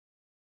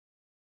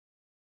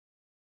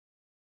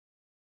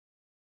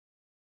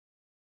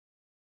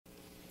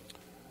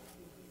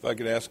If I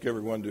could ask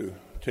everyone to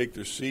take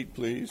their seat,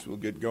 please, we'll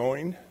get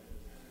going.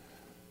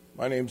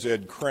 My name's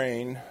Ed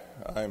Crane.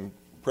 I'm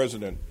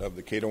president of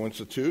the Cato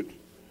Institute,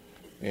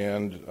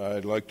 and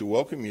I'd like to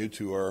welcome you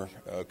to our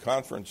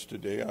conference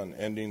today on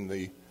ending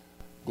the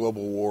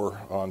global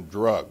war on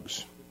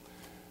drugs.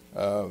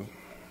 I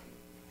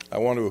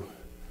want to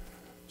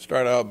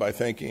start out by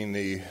thanking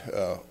the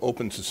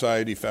Open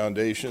Society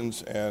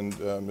Foundations and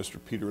Mr.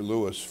 Peter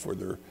Lewis for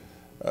their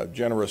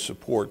generous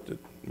support that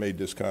made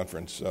this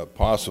conference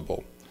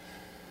possible.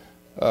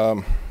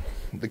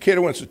 The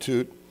Cato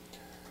Institute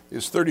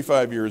is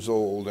 35 years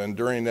old, and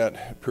during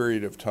that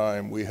period of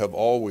time, we have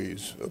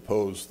always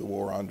opposed the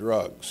war on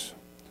drugs,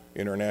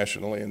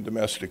 internationally and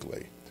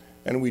domestically.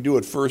 And we do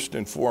it first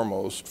and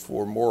foremost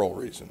for moral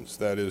reasons.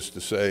 That is to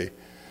say,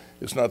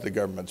 it's not the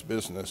government's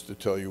business to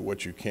tell you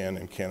what you can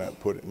and cannot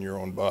put in your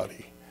own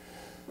body.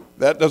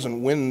 That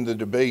doesn't win the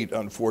debate,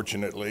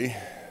 unfortunately.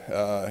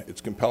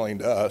 It's compelling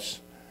to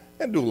us,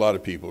 and to a lot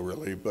of people,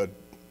 really, but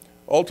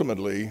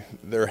ultimately,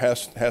 there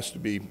has to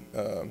be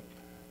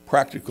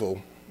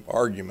practical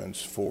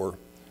arguments for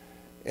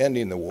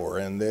ending the war,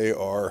 and they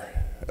are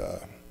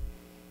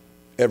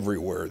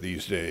everywhere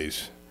these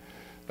days.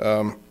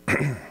 The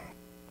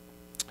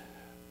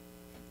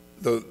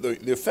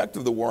effect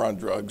of the war on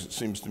drugs, it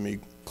seems to me,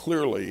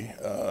 clearly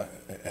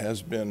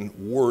has been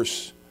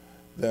worse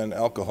than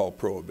alcohol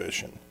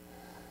prohibition.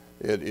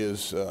 It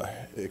is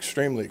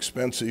extremely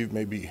expensive,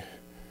 maybe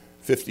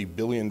 $50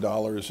 billion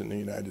in the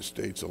United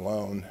States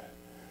alone.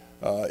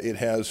 It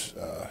has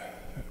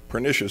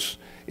pernicious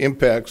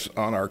impacts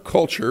on our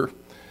culture.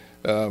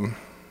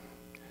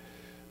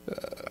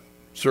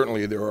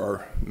 Certainly there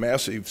are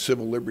massive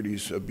civil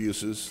liberties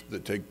abuses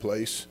that take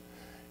place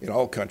in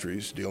all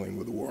countries dealing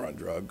with the war on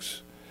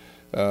drugs.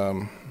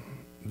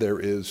 There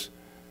is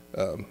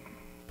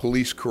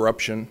police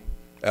corruption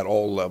at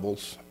all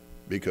levels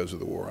because of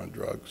the war on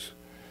drugs.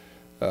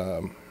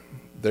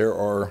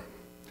 There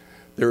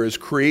is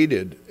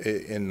created,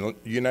 in the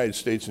United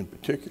States in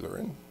particular,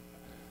 and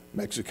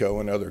Mexico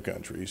and other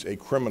countries, a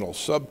criminal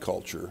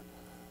subculture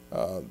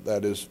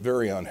that is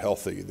very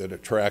unhealthy, that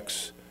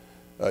attracts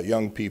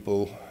young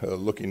people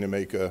looking to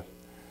make a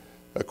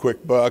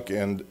quick buck,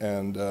 and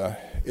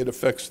it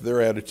affects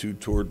their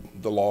attitude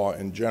toward the law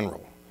in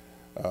general.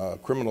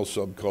 Criminal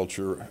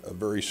subculture, a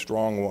very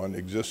strong one,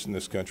 exists in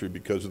this country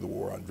because of the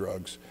war on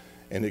drugs,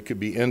 and it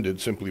could be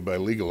ended simply by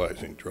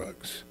legalizing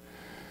drugs.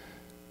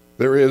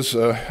 There is,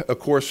 of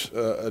course,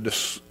 a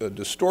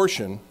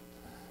distortion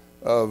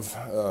of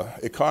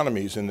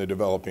economies in the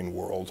developing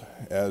world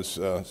as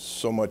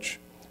so much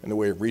in the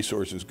way of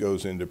resources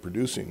goes into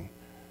producing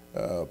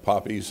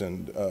poppies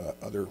and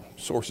other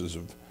sources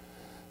of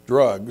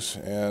drugs,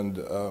 and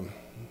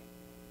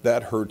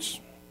that hurts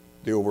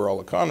the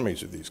overall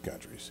economies of these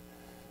countries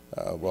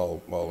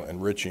while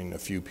enriching a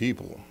few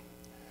people.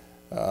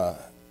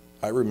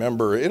 I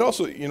remember it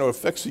also,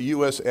 affects the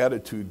U.S.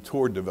 attitude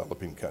toward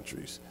developing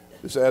countries.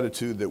 This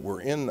attitude that we're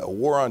in a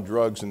war on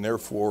drugs and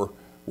therefore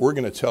we're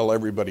going to tell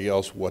everybody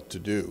else what to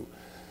do.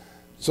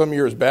 Some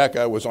years back,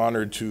 I was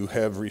honored to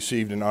have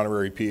received an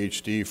honorary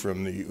PhD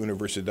from the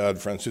Universidad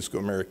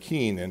Francisco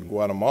Marroquín in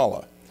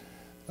Guatemala.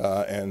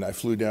 And I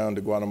flew down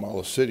to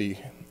Guatemala City,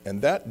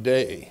 and that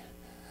day,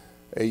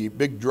 a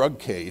big drug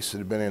case that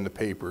had been in the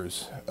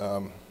papers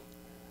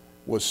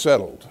was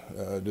settled.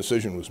 A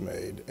decision was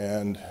made,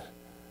 and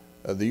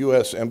the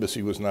U.S.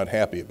 Embassy was not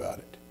happy about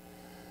it.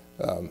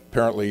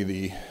 Apparently,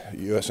 the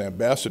U.S.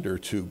 ambassador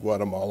to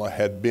Guatemala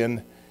had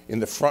been in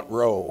the front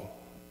row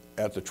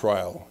at the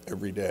trial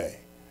every day.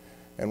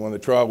 And when the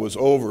trial was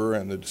over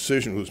and the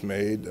decision was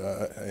made,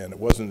 and it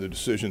wasn't the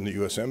decision the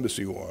U.S.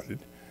 Embassy wanted,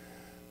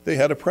 they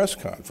had a press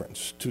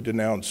conference to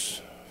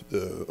denounce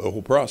the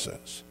whole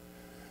process.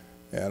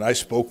 And I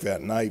spoke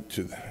that night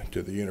to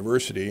the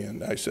university,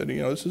 and I said,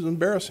 this is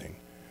embarrassing.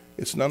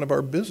 It's none of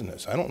our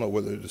business. I don't know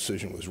whether the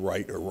decision was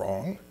right or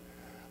wrong.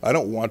 I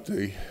don't want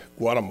the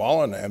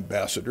Guatemalan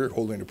ambassador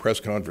holding a press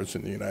conference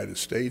in the United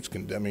States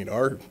condemning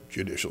our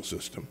judicial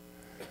system.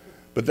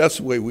 But that's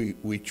the way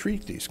we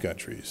treat these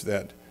countries,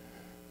 that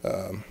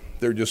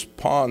they're just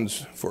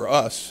pawns for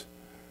us,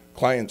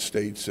 client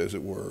states, as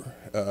it were,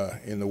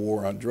 in the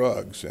war on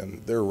drugs,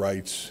 and their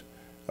rights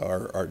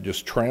are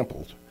just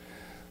trampled.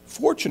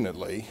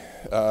 Fortunately,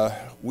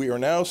 we are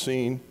now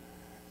seeing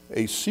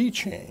a sea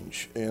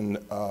change in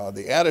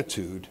the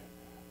attitude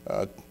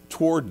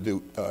toward the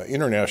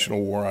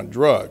international war on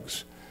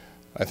drugs.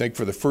 I think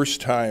for the first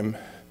time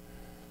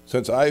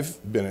since I've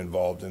been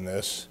involved in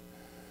this,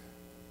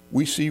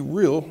 we see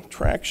real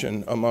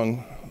traction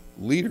among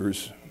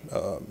leaders,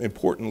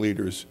 important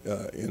leaders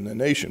in the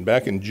nation.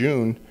 Back in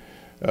June,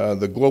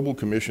 the Global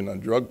Commission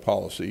on Drug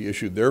Policy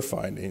issued their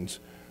findings,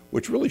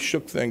 which really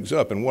shook things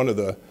up. And one of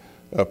the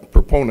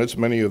proponents,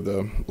 many of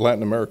the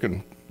Latin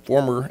American,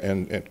 former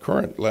and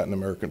current Latin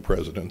American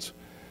presidents,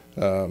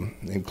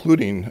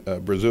 including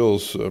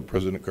Brazil's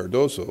President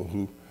Cardoso,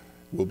 who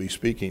will be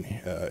speaking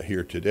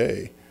here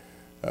today,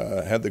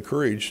 had the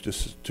courage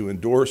to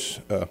endorse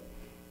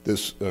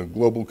this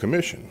global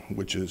commission,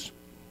 which is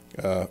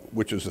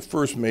which is the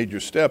first major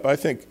step. I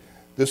think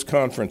this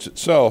conference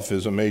itself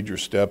is a major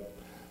step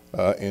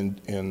in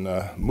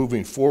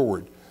moving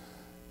forward.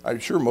 I'm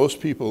sure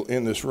most people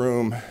in this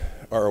room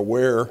are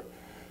aware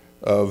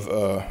of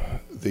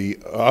the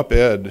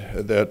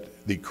op-ed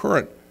that the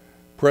current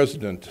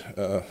president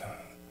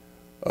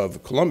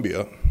of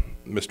Colombia,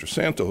 Mr.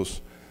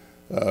 Santos,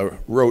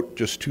 wrote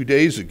just 2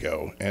 days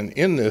ago. And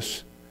in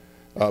this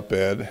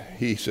op-ed,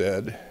 he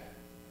said,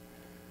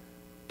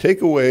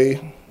 "Take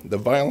away the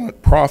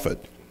violent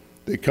profit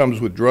that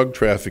comes with drug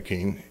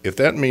trafficking. If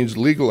that means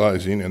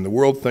legalizing and the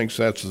world thinks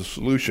that's the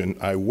solution,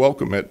 I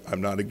welcome it.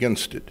 I'm not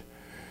against it.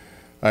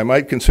 I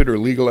might consider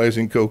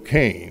legalizing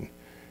cocaine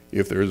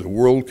if there is a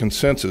world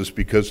consensus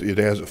because it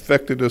has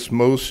affected us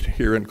most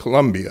here in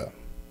Colombia.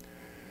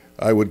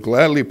 I would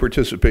gladly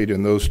participate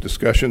in those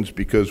discussions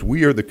because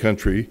we are the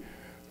country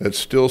that's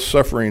still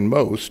suffering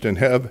most and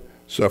have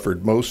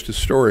suffered most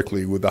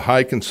historically with the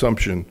high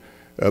consumption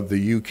of the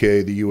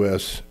UK, the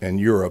US, and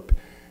Europe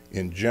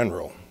in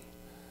general."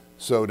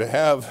 So to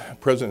have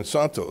President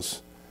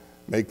Santos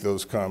make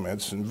those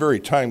comments in very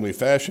timely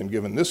fashion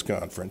given this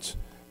conference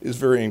is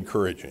very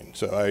encouraging.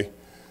 So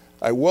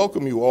I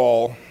welcome you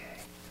all.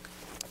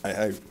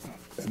 I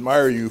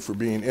admire you for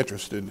being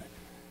interested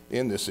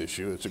in this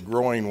issue. It's a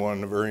growing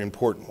one, a very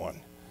important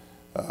one.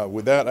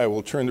 With that, I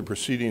will turn the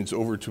proceedings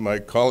over to my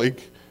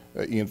colleague,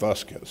 Ian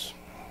Vasquez.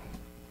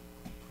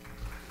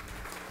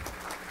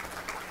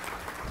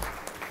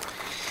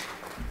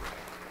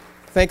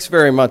 Thanks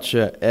very much,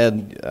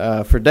 Ed.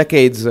 For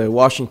decades,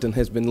 Washington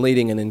has been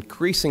leading an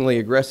increasingly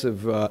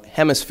aggressive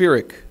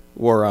hemispheric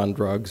war on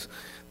drugs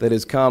that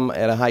has come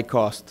at a high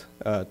cost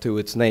to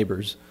its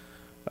neighbors,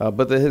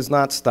 but that has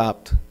not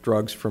stopped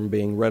drugs from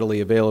being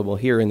readily available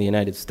here in the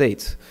United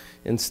States.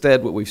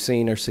 Instead, what we've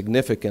seen are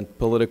significant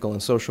political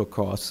and social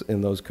costs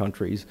in those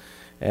countries,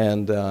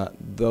 and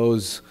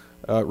those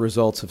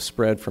results have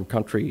spread from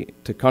country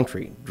to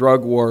country.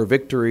 Drug war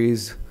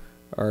victories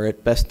are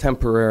at best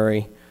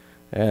temporary,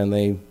 and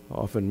they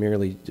often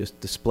merely just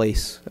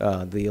displace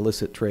the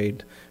illicit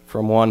trade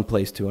from one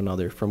place to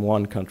another, from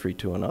one country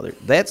to another.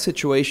 That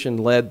situation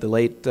led the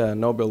late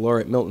Nobel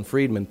laureate Milton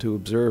Friedman to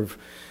observe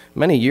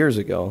many years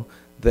ago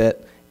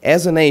that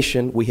as a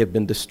nation we have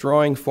been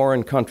destroying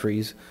foreign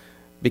countries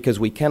because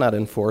we cannot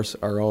enforce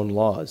our own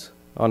laws,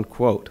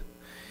 unquote.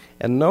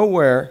 And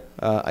nowhere,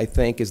 I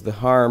think, is the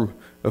harm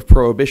of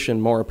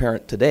prohibition more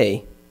apparent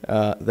today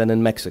than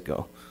in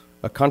Mexico,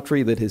 a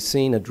country that has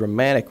seen a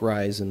dramatic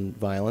rise in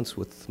violence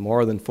with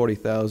more than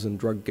 40,000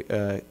 drug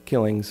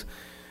killings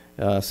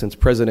since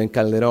President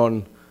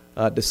Calderon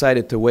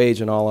decided to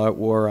wage an all-out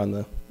war on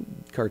the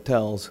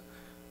cartels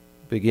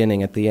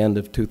beginning at the end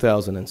of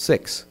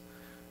 2006.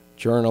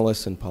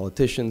 Journalists and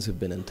politicians have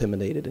been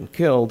intimidated and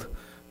killed.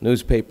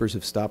 Newspapers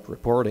have stopped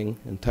reporting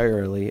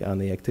entirely on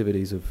the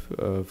activities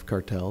of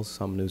cartels.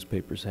 Some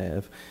newspapers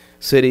have.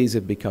 Cities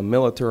have become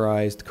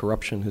militarized.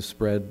 Corruption has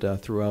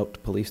spread throughout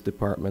police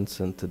departments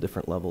and to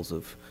different levels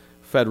of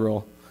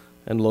federal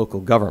and local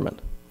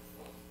government.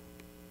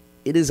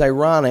 It is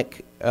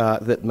ironic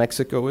that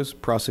Mexico is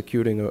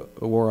prosecuting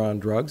a war on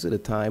drugs at a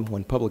time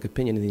when public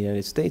opinion in the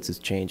United States is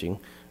changing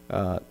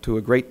to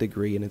a great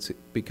degree, and it's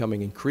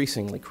becoming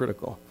increasingly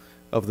critical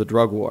of the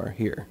drug war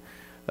here.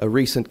 A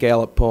recent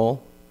Gallup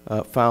poll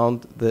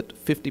found that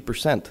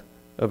 50%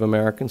 of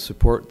Americans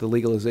support the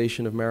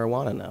legalization of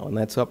marijuana now, and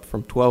that's up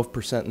from 12%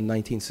 in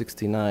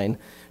 1969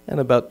 and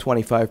about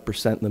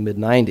 25% in the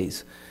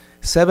mid-90s.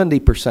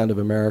 70% of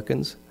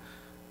Americans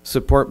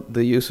support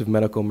the use of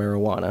medical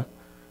marijuana,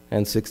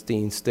 and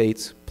 16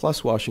 states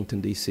plus Washington,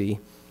 D.C.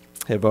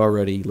 have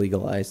already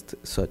legalized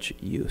such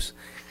use.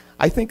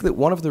 I think that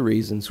one of the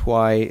reasons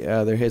why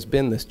there has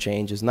been this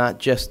change is not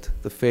just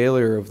the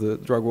failure of the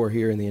drug war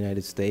here in the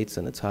United States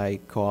and its high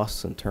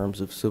costs in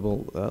terms of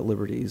civil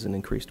liberties and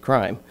increased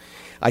crime.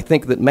 I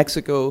think that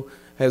Mexico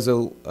has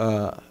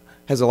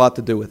a lot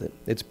to do with it.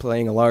 It's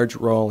playing a large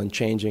role in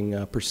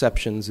changing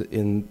perceptions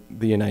in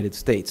the United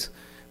States.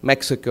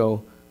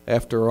 Mexico,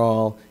 after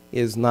all,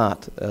 is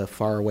not a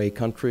faraway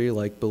country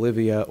like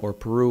Bolivia or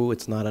Peru.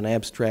 It's not an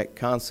abstract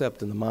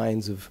concept in the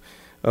minds of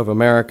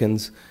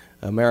Americans.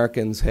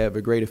 Americans have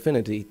a great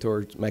affinity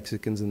towards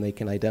Mexicans, and they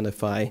can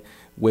identify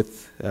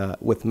with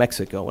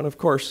Mexico. And of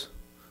course,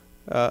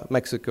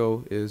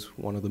 Mexico is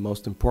one of the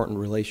most important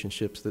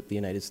relationships that the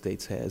United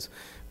States has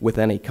with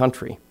any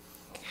country.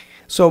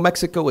 So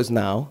Mexico is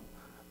now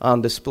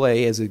on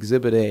display as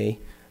Exhibit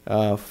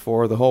A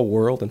for the whole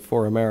world and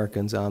for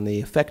Americans on the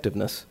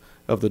effectiveness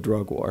of the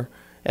drug war.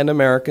 And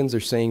Americans are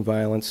seeing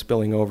violence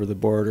spilling over the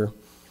border,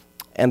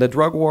 and a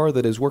drug war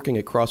that is working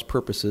at cross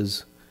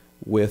purposes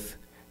with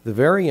the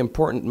very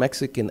important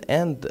Mexican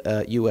and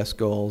U.S.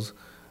 goals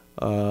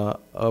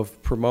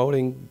of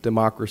promoting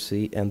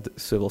democracy and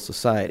civil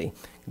society.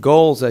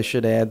 Goals, I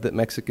should add, that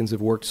Mexicans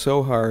have worked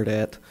so hard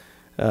at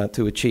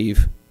to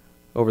achieve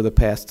over the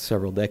past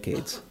several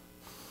decades.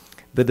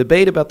 The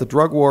debate about the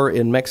drug war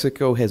in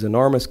Mexico has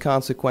enormous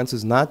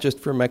consequences, not just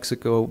for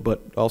Mexico,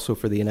 but also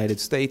for the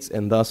United States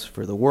and thus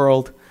for the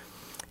world.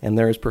 And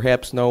there is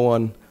perhaps no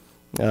one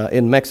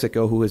in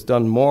Mexico who has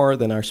done more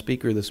than our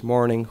speaker this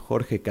morning,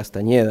 Jorge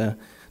Castañeda,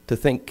 to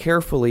think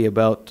carefully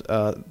about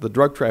the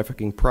drug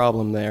trafficking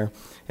problem there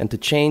and to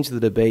change the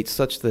debate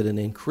such that an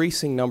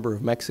increasing number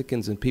of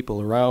Mexicans and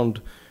people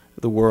around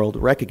the world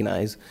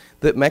recognize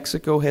that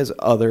Mexico has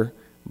other,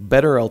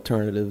 better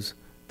alternatives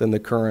than the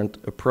current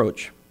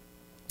approach.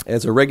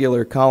 As a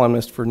regular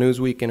columnist for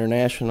Newsweek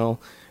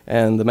International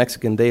and the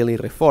Mexican daily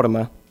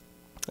Reforma,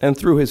 and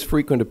through his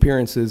frequent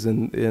appearances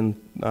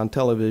on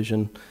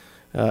television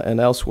and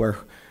elsewhere,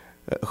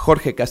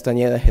 Jorge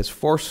Castañeda has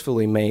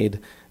forcefully made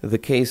the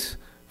case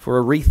for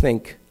a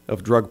rethink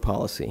of drug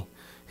policy.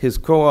 His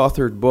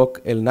co-authored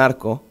book, El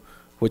Narco,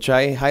 which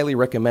I highly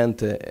recommend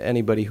to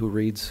anybody who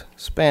reads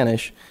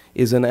Spanish,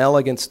 is an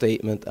elegant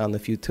statement on the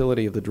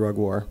futility of the drug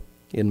war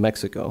in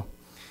Mexico.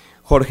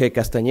 Jorge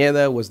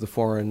Castañeda was the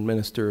foreign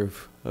minister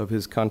of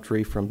his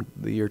country from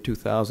the year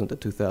 2000 to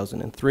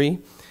 2003.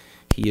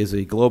 He is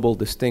a global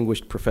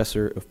distinguished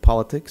professor of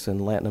politics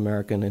and Latin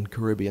American and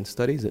Caribbean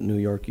studies at New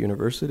York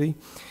University,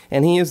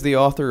 and he is the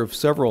author of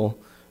several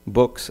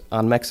books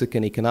on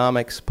Mexican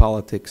economics,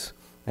 politics,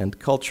 and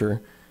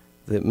culture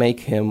that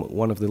make him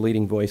one of the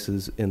leading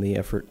voices in the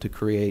effort to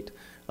create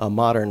a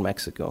modern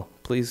Mexico.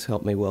 Please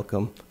help me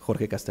welcome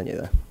Jorge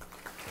Castañeda.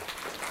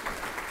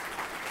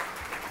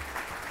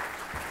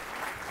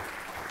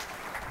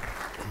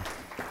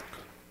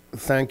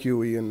 Thank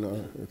you,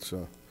 Ian. It's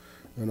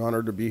an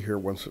honor to be here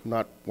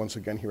not once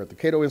again here at the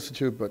Cato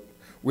Institute, but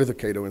with the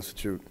Cato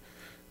Institute.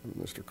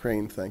 Mr.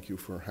 Crane, thank you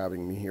for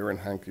having me here, and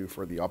thank you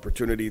for the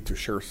opportunity to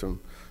share some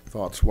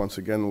thoughts once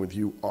again with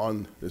you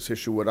on this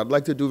issue. What I'd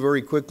like to do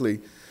very quickly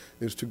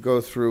is to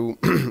go through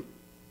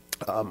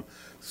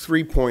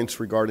 3 points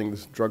regarding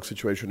the drug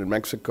situation in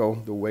Mexico,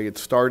 the way it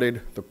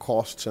started, the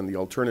costs, and the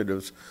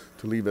alternatives,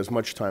 to leave as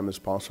much time as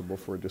possible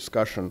for a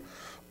discussion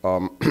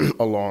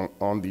along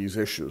on these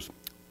issues.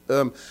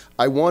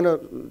 I want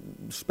to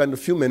spend a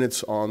few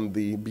minutes on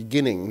the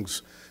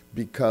beginnings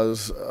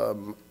because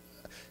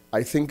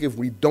I think if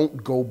we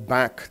don't go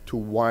back to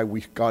why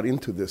we got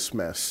into this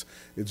mess,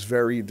 it's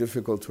very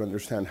difficult to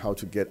understand how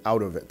to get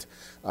out of it.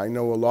 I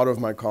know a lot of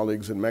my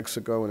colleagues in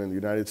Mexico and in the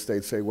United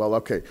States say, well,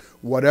 okay,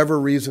 whatever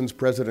reasons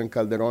President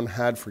Calderon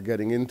had for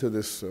getting into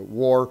this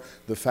war,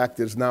 the fact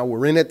is now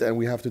we're in it and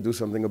we have to do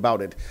something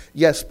about it.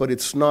 Yes, but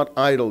it's not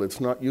idle,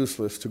 it's not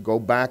useless to go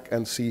back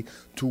and see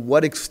to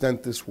what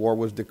extent this war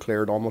was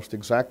declared almost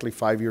exactly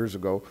 5 years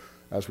ago,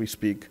 as we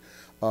speak,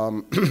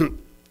 on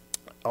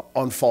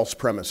false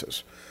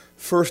premises.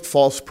 First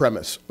false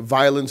premise,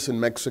 violence in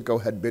Mexico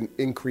had been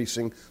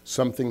increasing,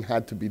 something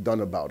had to be done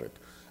about it.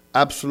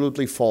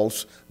 Absolutely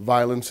false,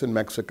 violence in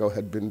Mexico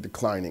had been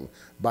declining.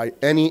 By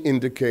any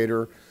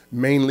indicator,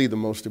 mainly the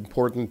most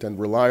important and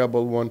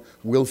reliable one,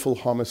 willful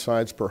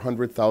homicides per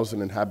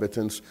 100,000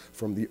 inhabitants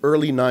from the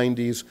early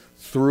 90s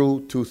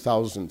through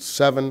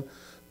 2007,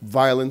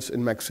 violence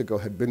in Mexico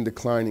had been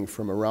declining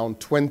from around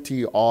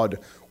 20-odd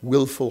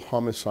willful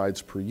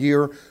homicides per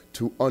year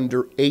to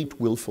under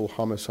 8 willful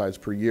homicides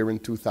per year in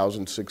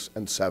 2006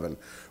 and 7,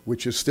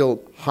 which is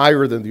still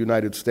higher than the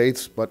United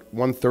States, but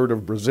 1/3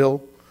 of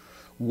Brazil,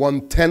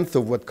 1/10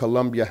 of what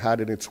Colombia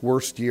had in its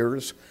worst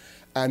years,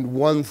 and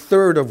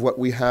 1/3 of what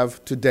we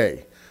have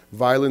today.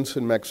 Violence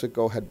in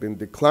Mexico had been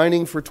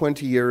declining for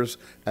 20 years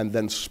and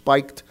then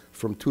spiked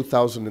from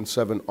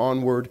 2007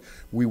 onward.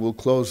 We will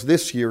close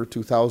this year,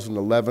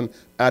 2011,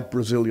 at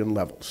Brazilian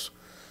levels.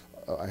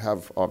 I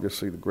have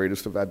obviously the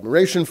greatest of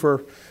admiration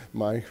for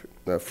my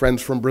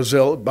friends from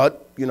Brazil,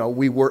 but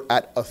we were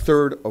at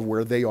 1/3 of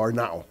where they are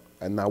now,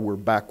 and now we're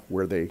back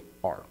where they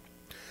are.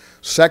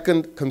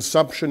 Second,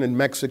 consumption in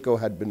Mexico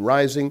had been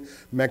rising.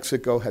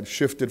 Mexico had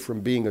shifted from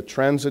being a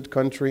transit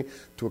country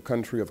to a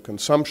country of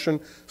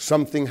consumption.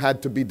 Something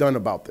had to be done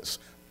about this.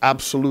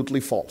 Absolutely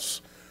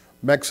false.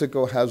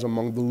 Mexico has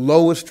among the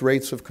lowest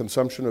rates of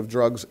consumption of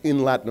drugs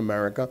in Latin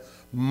America,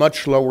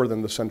 much lower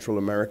than the Central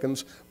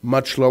Americans,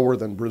 much lower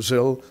than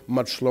Brazil,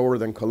 much lower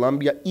than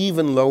Colombia,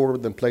 even lower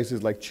than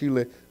places like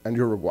Chile and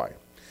Uruguay.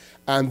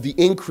 And the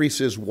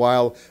increases,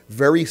 while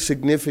very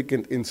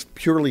significant in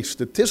purely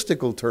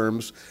statistical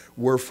terms,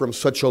 were from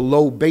such a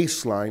low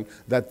baseline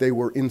that they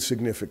were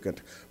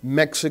insignificant.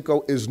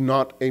 Mexico is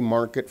not a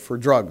market for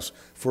drugs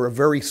for a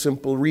very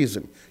simple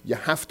reason. You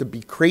have to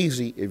be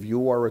crazy if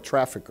you are a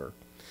trafficker,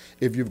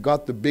 if you've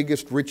got the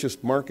biggest,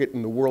 richest market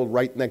in the world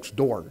right next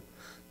door,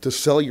 to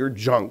sell your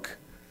junk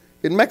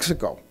in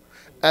Mexico.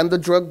 And the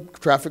drug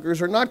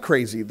traffickers are not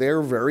crazy.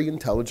 They're very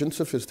intelligent,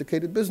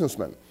 sophisticated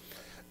businessmen.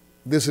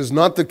 This is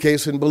not the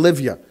case in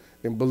Bolivia.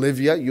 In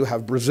Bolivia, you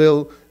have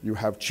Brazil, you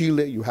have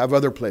Chile, you have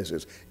other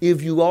places.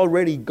 If you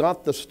already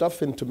got the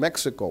stuff into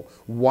Mexico,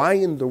 why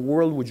in the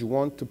world would you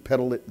want to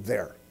peddle it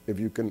there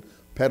if you can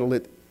peddle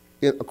it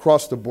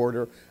across the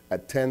border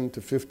at 10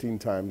 to 15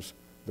 times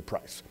the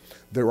price?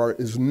 There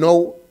is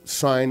no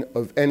sign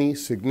of any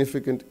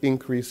significant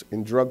increase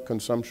in drug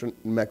consumption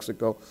in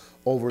Mexico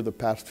over the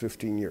past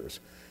 15 years.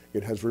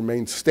 It has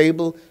remained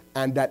stable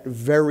and at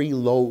very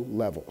low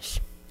levels.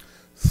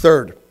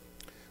 Third,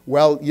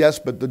 Well, yes,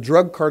 but the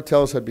drug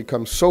cartels had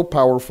become so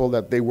powerful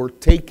that they were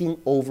taking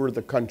over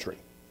the country.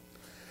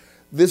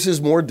 This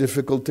is more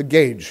difficult to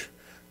gauge.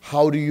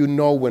 How do you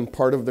know when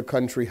part of the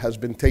country has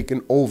been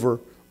taken over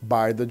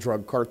by the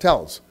drug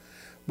cartels?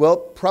 Well,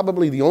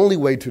 probably the only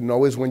way to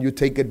know is when you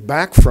take it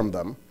back from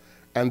them,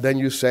 and then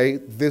you say,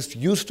 this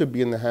used to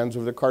be in the hands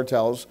of the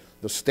cartels,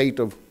 the state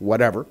of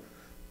whatever.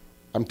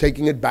 I'm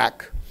taking it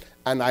back,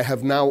 and I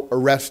have now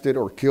arrested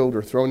or killed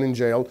or thrown in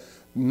jail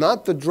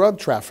not the drug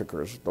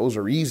traffickers, those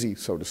are easy,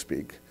 so to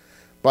speak,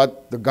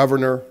 but the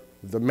governor,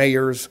 the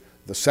mayors,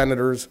 the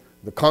senators,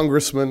 the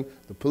congressmen,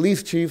 the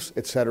police chiefs,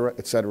 etc.,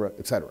 etc.,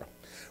 etc.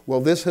 Well,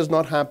 this has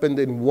not happened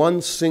in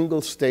one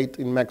single state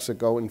in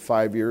Mexico in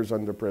 5 years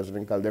under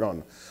President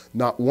Calderon.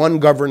 Not one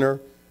governor,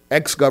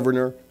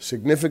 ex-governor,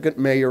 significant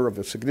mayor of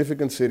a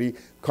significant city,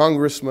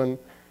 congressman,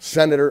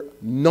 senator,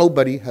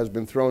 nobody has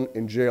been thrown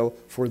in jail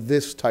for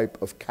this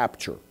type of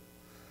capture.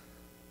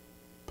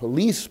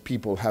 Police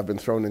people have been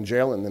thrown in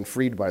jail and then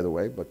freed, by the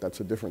way, but that's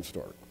a different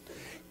story.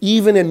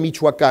 Even in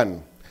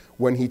Michoacan,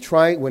 when he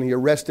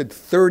arrested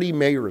 30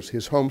 mayors,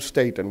 his home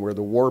state, and where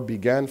the war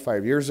began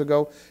 5 years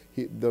ago,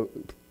 the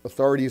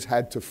authorities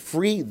had to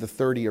free the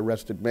 30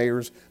 arrested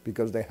mayors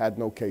because they had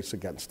no case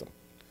against them.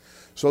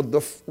 So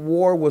the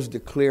war was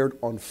declared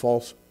on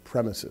false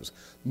premises.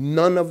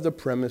 None of the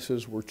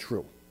premises were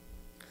true.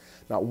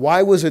 Now,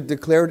 why was it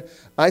declared?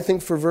 I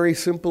think for very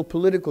simple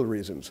political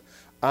reasons.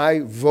 I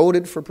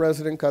voted for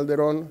President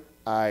Calderon.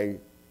 I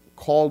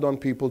called on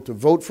people to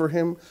vote for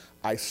him.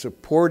 I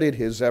supported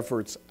his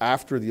efforts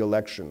after the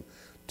election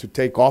to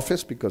take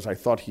office because I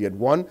thought he had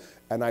won,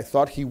 and I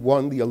thought he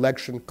won the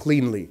election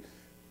cleanly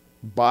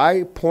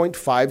by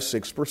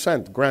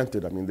 0.56%.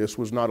 Granted, I mean, this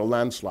was not a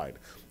landslide,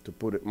 to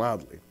put it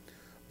mildly.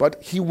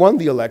 But he won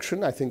the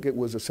election. I think it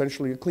was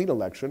essentially a clean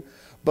election.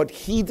 But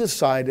he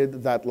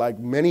decided that, like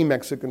many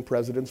Mexican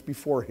presidents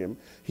before him,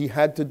 he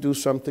had to do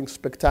something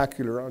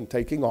spectacular on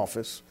taking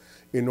office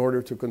in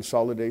order to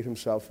consolidate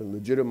himself and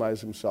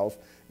legitimize himself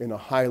in a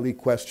highly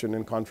questioned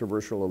and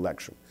controversial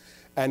election.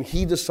 And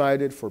he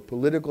decided for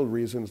political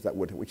reasons that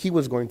what he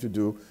was going to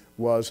do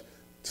was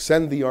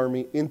send the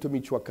army into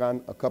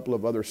Michoacan, a couple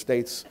of other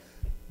states,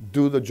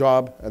 do the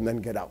job, and then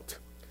get out.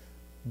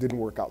 Didn't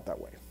work out that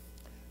way.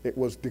 It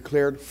was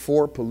declared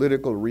for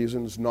political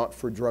reasons, not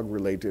for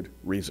drug-related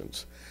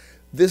reasons.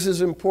 This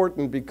is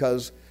important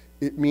because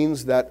it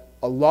means that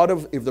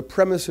if the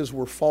premises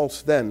were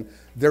false then,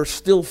 they're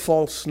still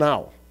false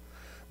now,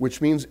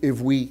 which means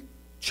if we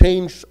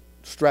change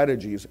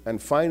strategies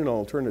and find an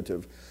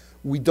alternative,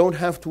 we don't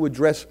have to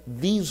address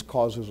these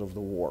causes of the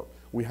war.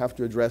 We have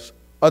to address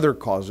other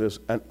causes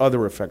and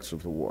other effects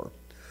of the war.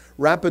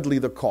 Rapidly,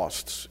 the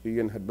costs.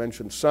 Ian had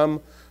mentioned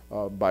some.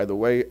 By the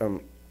way,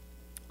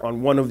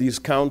 on one of these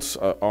counts,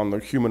 on the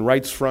human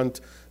rights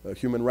front,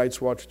 Human Rights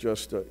Watch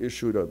just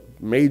issued a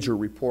major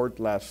report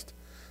last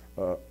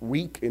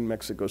week in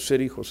Mexico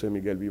City. Jose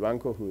Miguel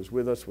Vivanco, who is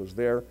with us, was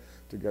there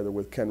together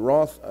with Ken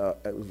Roth.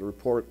 It was a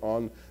report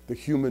on the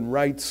human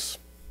rights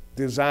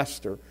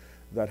disaster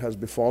that has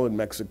befallen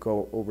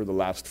Mexico over the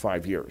last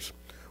 5 years.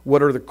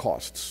 What are the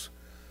costs?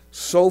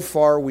 So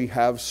far, we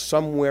have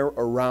somewhere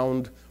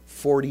around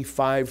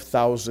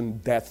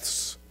 45,000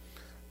 deaths,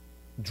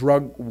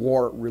 drug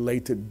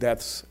war-related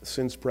deaths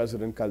since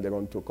President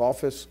Calderon took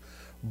office.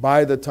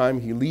 By the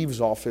time he leaves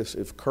office,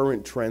 if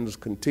current trends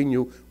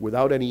continue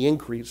without any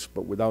increase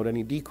but without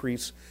any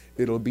decrease,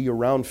 it'll be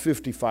around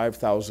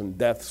 55,000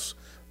 deaths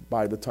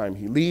by the time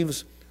he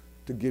leaves.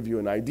 To give you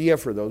an idea,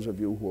 for those of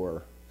you who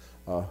are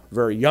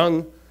very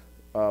young,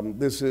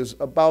 this is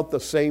about the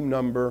same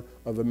number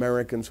of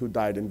Americans who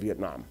died in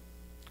Vietnam.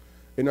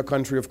 In a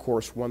country, of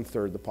course,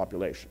 1/3 the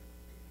population,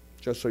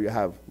 just so you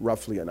have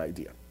roughly an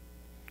idea.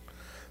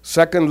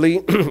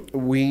 Secondly,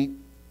 we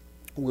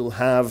will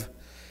have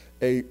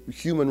a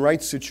human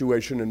rights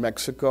situation in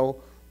Mexico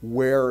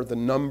where the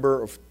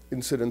number of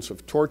incidents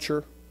of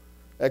torture,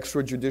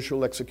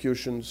 extrajudicial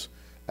executions,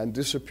 and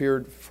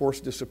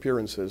forced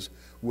disappearances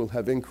will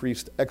have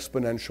increased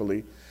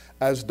exponentially,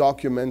 as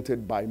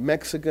documented by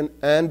Mexican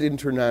and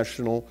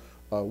international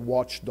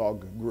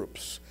watchdog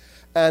groups,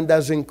 and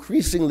as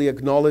increasingly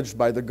acknowledged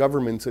by the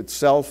government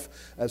itself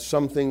as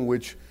something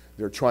which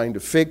they're trying to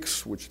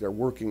fix, which they're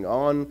working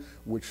on,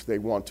 which they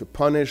want to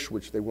punish,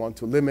 which they want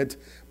to limit,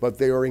 but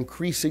they are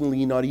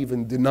increasingly not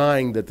even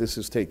denying that this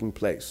is taking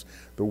place.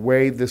 The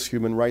way this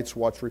Human Rights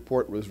Watch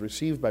report was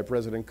received by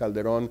President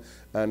Calderon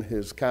and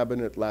his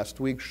cabinet last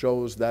week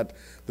shows that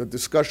the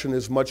discussion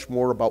is much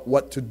more about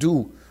what to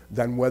do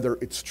than whether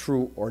it's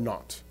true or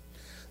not.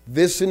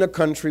 This in a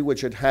country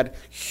which had had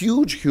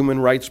huge human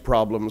rights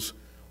problems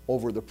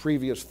over the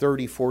previous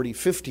 30, 40,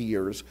 50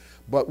 years,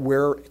 but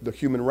where the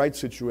human rights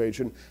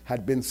situation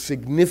had been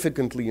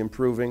significantly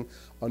improving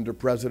under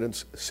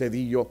Presidents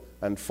Cedillo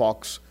and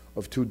Fox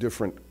of two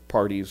different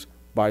parties,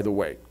 by the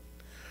way.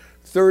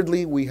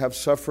 Thirdly, we have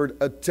suffered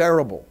a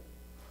terrible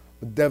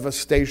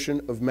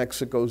devastation of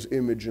Mexico's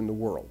image in the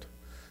world.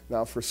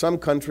 Now, for some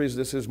countries,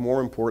 this is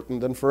more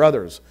important than for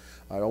others.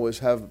 I always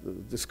have a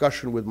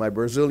discussion with my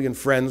Brazilian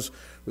friends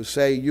who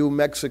say, you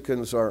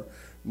Mexicans are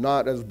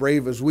not as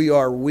brave as we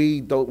are.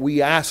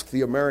 We ask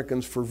the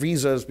Americans for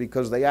visas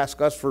because they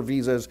ask us for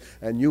visas,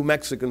 and you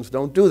Mexicans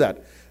don't do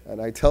that. And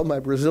I tell my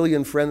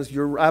Brazilian friends,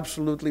 you're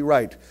absolutely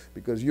right,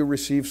 because you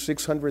receive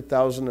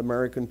 600,000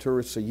 American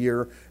tourists a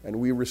year, and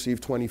we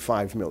receive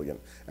 25 million.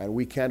 And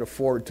we can't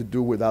afford to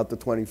do without the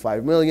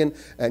 25 million,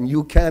 and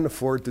you can't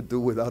afford to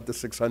do without the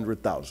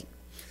 600,000.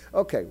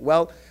 Okay,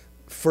 well,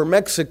 for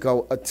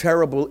Mexico, a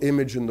terrible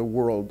image in the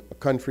world, a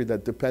country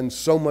that depends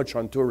so much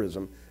on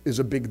tourism, is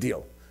a big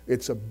deal.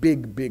 It's a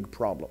big, big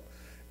problem.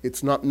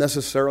 It's not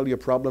necessarily a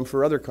problem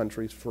for other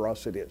countries. For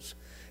us, it is.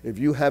 If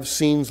you have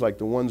scenes like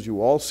the ones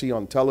you all see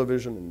on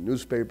television and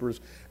newspapers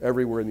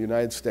everywhere in the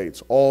United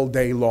States all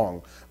day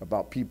long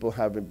about people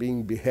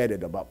being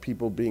beheaded, about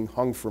people being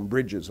hung from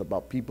bridges,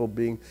 about people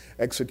being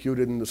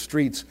executed in the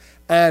streets,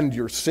 and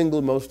your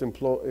single most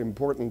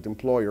important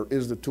employer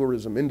is the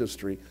tourism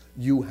industry,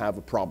 you have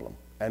a problem.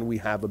 And we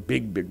have a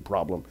big, big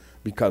problem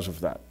because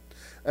of that.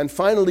 And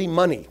finally,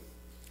 money.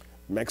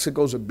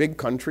 Mexico's a big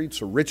country.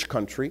 It's a rich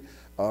country.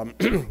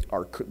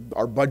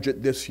 Our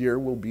budget this year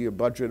will be a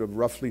budget of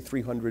roughly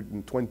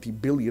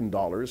 $320 billion.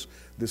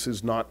 This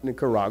is not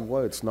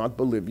Nicaragua, it's not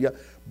Bolivia,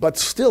 but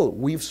still,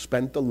 we've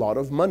spent a lot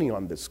of money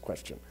on this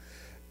question.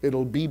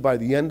 It'll be, by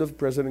the end of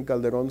President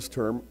Calderon's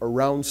term,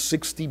 around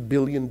 $60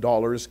 billion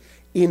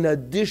in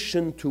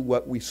addition to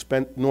what we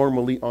spent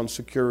normally on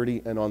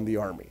security and on the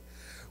army,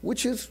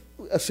 which is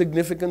a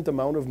significant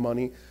amount of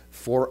money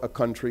for a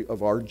country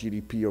of our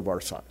GDP, of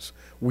our size.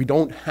 We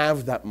don't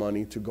have that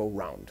money to go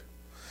round.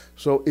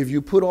 So if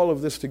you put all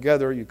of this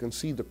together, you can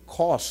see the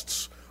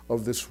costs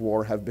of this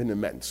war have been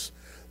immense.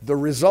 The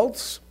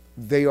results,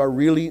 they are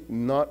really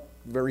not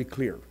very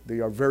clear. They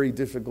are very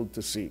difficult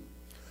to see.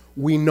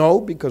 We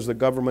know, because the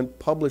government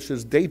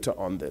publishes data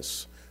on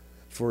this,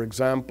 for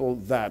example,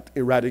 that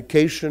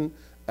eradication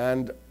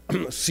and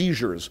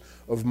seizures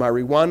of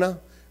marijuana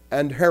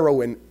and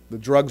heroin, the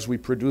drugs we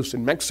produce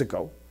in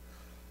Mexico,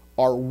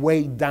 are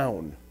way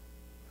down.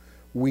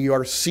 We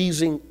are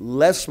seizing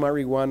less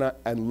marijuana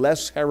and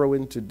less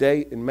heroin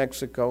today in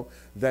Mexico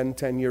than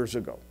 10 years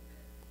ago.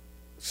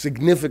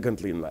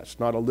 Significantly less,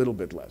 not a little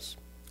bit less.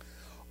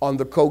 On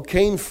the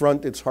cocaine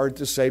front, it's hard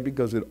to say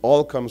because it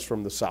all comes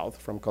from the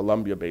south, from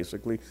Colombia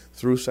basically,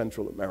 through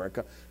Central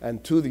America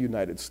and to the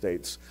United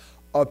States.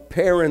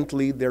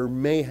 Apparently, there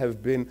may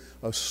have been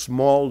a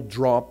small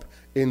drop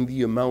in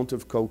the amount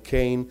of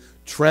cocaine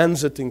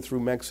transiting through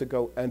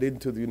Mexico and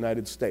into the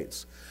United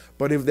States.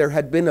 But if there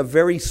had been a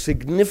very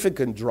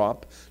significant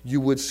drop, you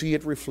would see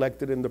it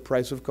reflected in the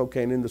price of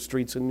cocaine in the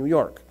streets in New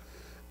York,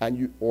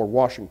 or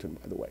Washington,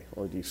 by the way,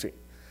 or D.C.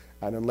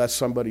 And unless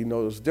somebody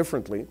knows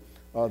differently,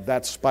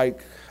 that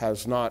spike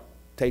has not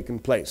taken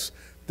place.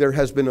 There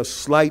has been a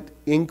slight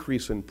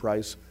increase in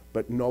price,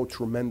 but no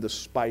tremendous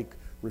spike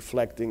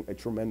reflecting a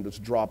tremendous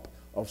drop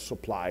of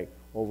supply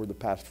over the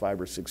past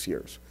 5 or 6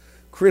 years.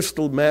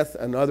 Crystal meth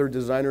and other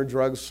designer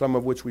drugs, some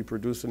of which we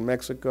produce in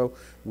Mexico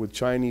with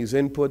Chinese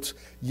inputs,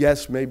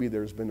 yes, maybe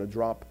there's been a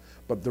drop,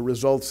 but the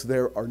results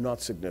there are not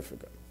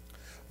significant.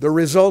 The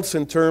results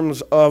in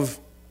terms of,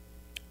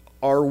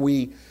 are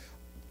we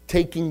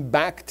taking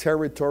back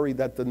territory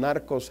that the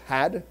narcos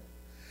had?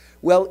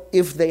 Well,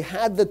 if they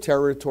had the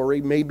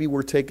territory, maybe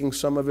we're taking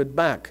some of it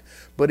back,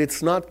 but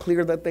it's not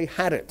clear that they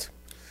had it.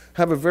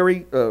 Have a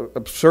very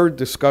absurd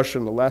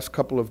discussion the last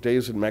couple of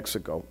days in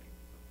Mexico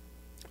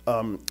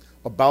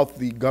about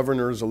the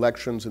governor's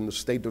elections in the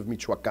state of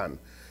Michoacán,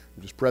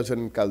 which is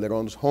President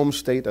Calderon's home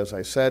state, as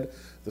I said,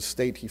 the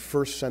state he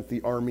first sent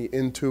the army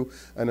into,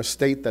 and a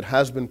state that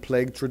has been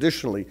plagued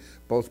traditionally,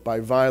 both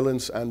by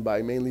violence and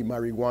by mainly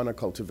marijuana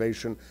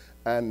cultivation,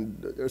 and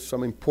there's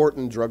some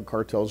important drug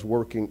cartels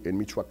working in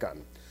Michoacán.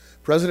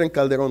 President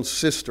Calderon's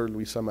sister,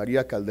 Luisa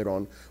Maria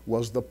Calderon,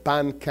 was the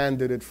PAN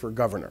candidate for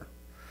governor.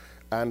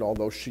 And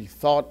although she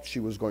thought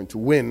she was going to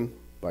win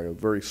by a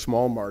very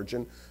small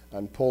margin,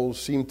 and polls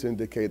seemed to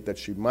indicate that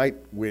she might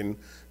win,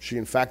 she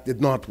in fact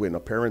did not win.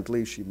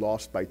 Apparently, she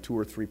lost by 2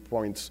 or 3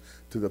 points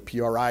to the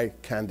PRI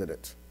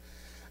candidate.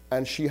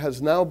 And she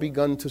has now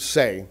begun to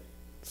say,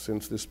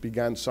 since this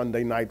began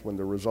Sunday night when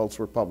the results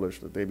were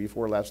published, the day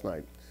before last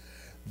night,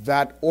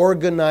 that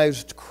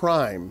organized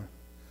crime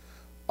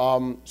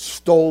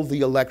stole the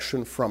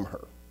election from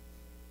her.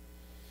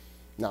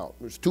 Now,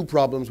 there's 2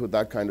 problems with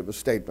that kind of a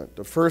statement.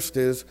 The first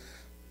is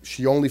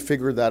she only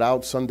figured that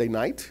out Sunday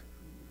night,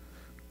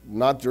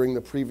 not during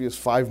the previous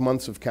 5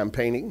 months of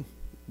campaigning.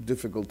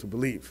 Difficult to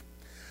believe.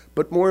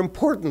 But more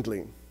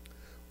importantly,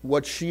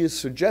 what she is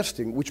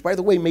suggesting, which by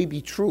the way may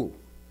be true,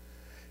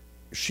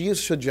 she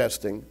is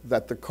suggesting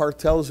that the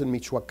cartels in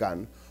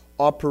Michoacán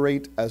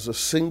operate as a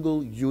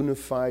single,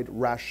 unified,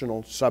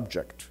 rational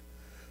subject,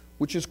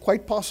 which is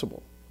quite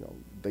possible. You know,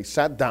 they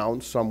sat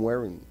down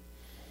somewhere in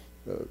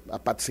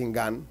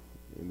Apatzingán,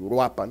 in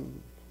Uruapan,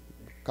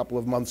 a couple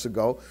of months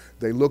ago.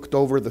 They looked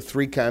over the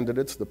three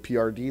candidates, the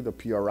PRD, the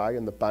PRI,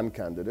 and the PAN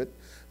candidate.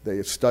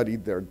 They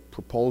studied their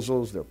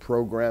proposals, their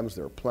programs,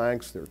 their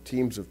planks, their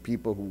teams of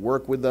people who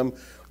work with them,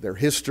 their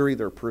history,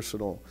 their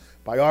personal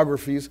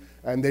biographies,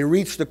 and they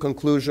reached the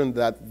conclusion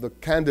that the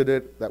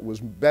candidate that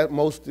was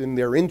most in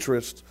their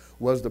interest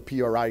was the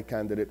PRI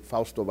candidate,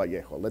 Fausto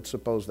Vallejo. Let's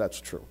suppose that's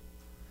true.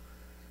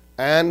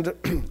 And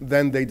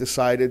then they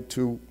decided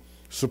to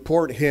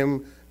support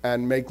him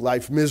and make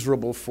life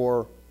miserable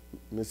for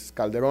Mrs.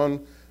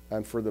 Calderon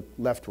and for the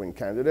left-wing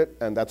candidate,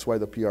 and that's why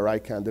the PRI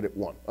candidate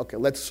won. Okay,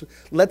 let's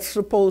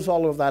suppose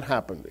all of that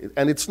happened,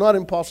 and it's not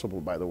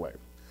impossible, by the way.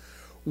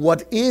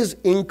 What is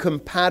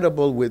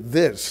incompatible with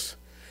this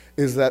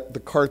is that the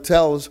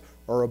cartels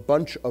are a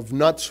bunch of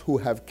nuts who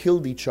have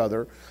killed each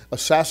other,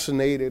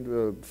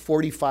 assassinated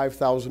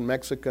 45,000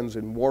 Mexicans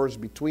in wars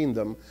between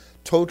them,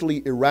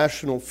 totally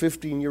irrational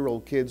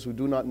 15-year-old kids who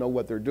do not know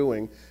what they're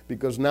doing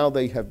because now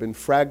they have been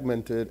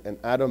fragmented and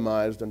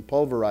atomized and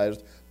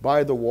pulverized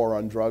by the war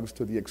on drugs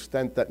to the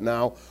extent that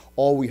now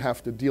all we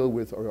have to deal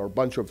with are a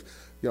bunch of,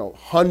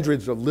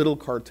 hundreds of little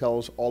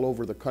cartels all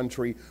over the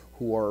country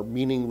who are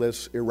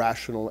meaningless,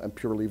 irrational, and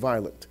purely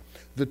violent.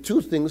 The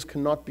two things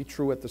cannot be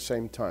true at the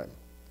same time.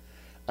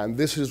 And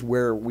this is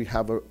where we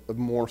have a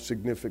more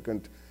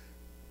significant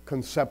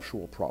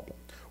conceptual problem.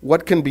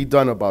 What can be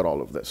done about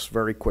all of this?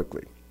 Very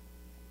quickly.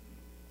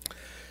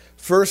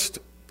 First,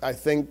 I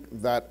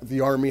think that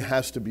the army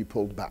has to be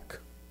pulled back,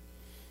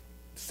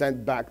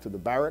 sent back to the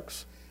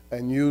barracks,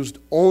 and used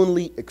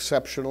only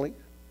exceptionally,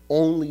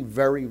 only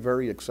very,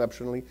 very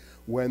exceptionally,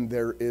 when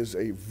there is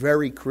a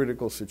very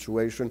critical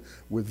situation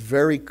with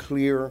very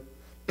clear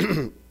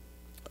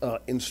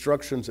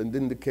instructions and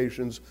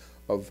indications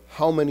of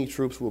how many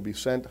troops will be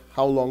sent,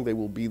 how long they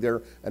will be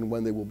there, and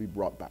when they will be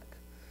brought back.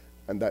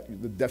 And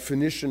that the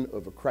definition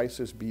of a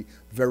crisis be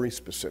very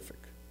specific.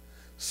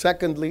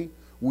 Secondly,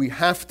 we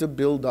have to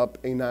build up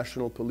a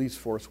national police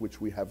force, which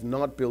we have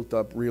not built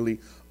up really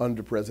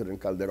under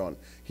President Calderon.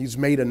 He's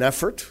made an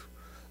effort,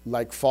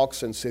 like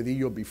Fox and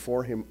Cedillo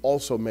before him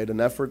also made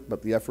an effort,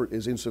 but the effort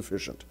is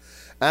insufficient.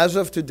 As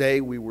of today,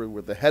 we were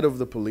with the head of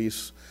the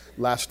police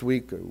last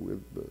week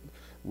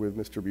with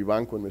Mr.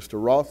 Vivanco and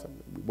Mr. Roth,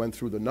 and we went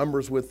through the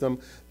numbers with them.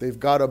 They've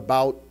got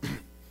about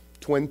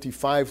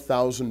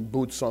 25,000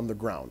 boots on the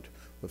ground,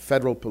 the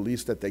federal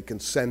police that they can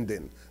send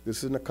in. This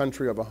is in a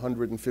country of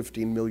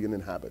 115 million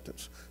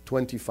inhabitants,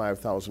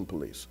 25,000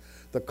 police.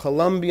 The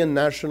Colombian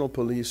National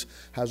Police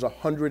has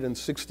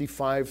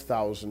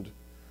 165,000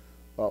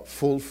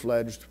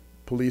 full-fledged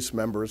police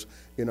members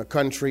in a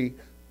country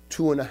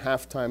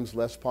 2.5 times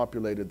less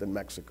populated than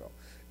Mexico.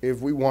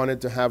 If we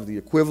wanted to have the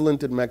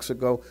equivalent in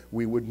Mexico,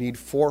 we would need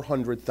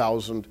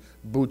 400,000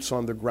 boots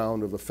on the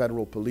ground of the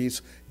federal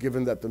police,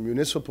 given that the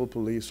municipal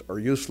police are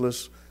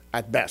useless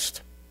at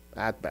best,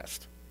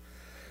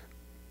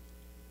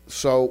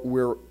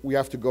 So we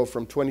have to go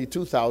from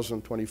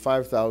 22,000,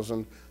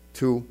 25,000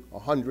 to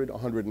 100,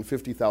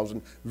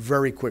 150,000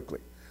 very quickly.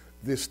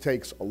 This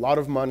takes a lot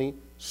of money,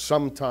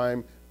 some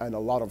time, and a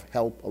lot of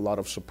help, a lot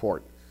of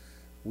support.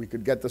 We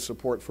could get the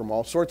support from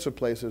all sorts of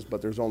places,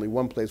 but there's only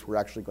one place we're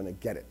actually going to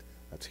get it.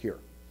 That's here.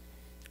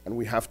 And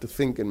we have to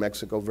think in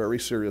Mexico very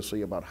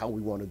seriously about how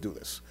we want to do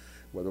this.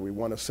 Whether we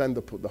want to send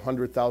the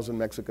 100,000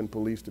 Mexican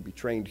police to be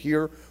trained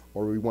here,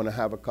 or we want to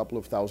have a couple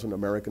of thousand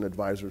American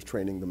advisors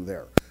training them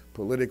there.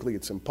 Politically,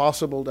 it's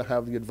impossible to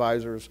have the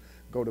advisors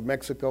go to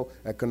Mexico.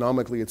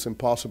 Economically, it's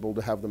impossible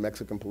to have the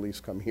Mexican police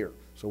come here.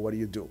 So what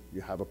do?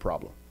 You have a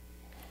problem.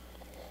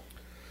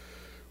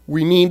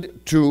 We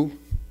need to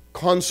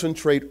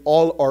concentrate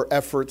all our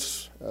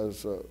efforts,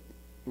 as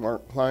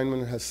Mark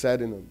Kleinman has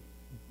said in a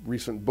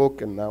recent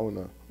book and now in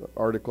an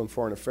article in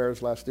Foreign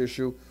Affairs last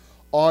issue,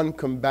 on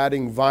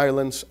combating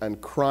violence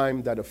and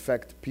crime that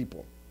affect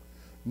people.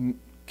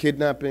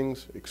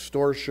 Kidnappings,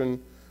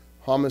 extortion,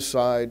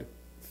 homicide,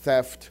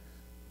 theft,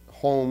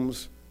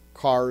 homes,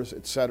 cars,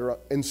 etc.,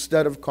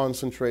 instead of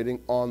concentrating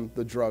on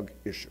the drug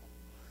issue.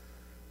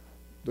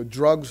 The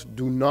drugs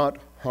do not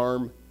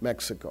harm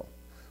Mexico.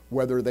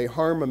 Whether they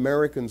harm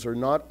Americans or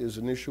not is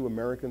an issue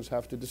Americans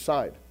have to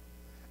decide.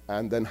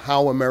 And then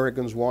how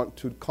Americans want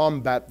to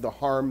combat the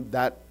harm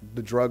that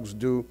the drugs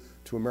do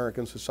to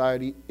American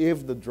society,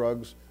 if the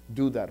drugs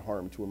do that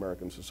harm to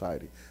American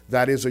society.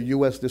 That is a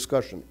U.S.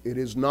 discussion. It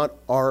is not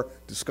our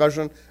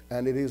discussion,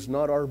 and it is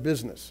not our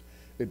business.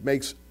 It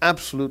makes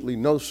absolutely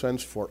no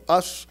sense for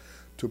us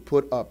to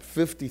put up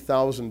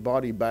 50,000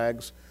 body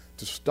bags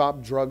to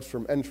stop drugs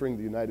from entering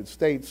the United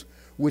States,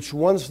 which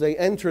once they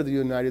enter the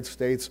United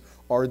States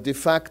are de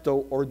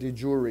facto or de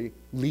jure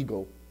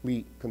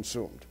legally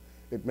consumed.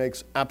 It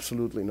makes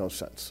absolutely no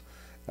sense.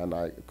 And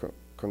I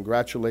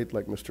congratulate,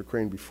 like Mr.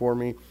 Crane before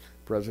me,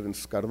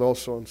 Presidents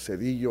Cardoso and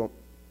Cedillo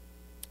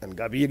and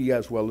Gaviria,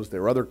 as well as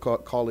their other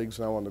colleagues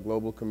now on the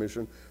Global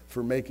Commission,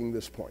 for making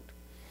this point.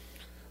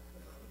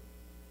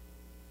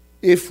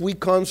 If we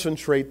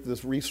concentrate the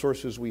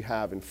resources we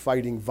have in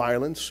fighting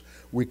violence,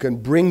 we can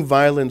bring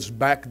violence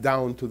back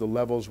down to the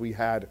levels we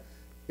had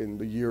in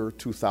the year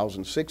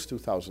 2006,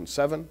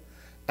 2007,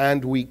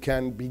 and we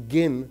can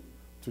begin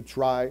to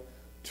try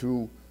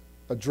to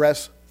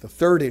address the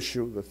third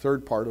issue, the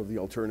third part of the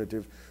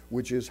alternative,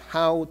 which is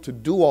how to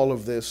do all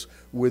of this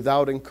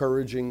without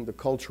encouraging the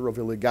culture of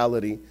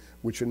illegality,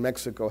 which in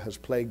Mexico has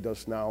plagued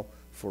us now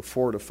for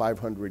 400 to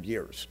 500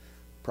 years.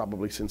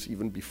 Probably since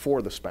even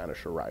before the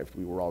Spanish arrived,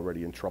 we were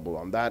already in trouble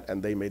on that,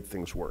 and they made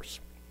things worse.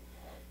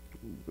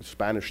 The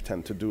Spanish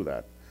tend to do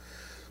that.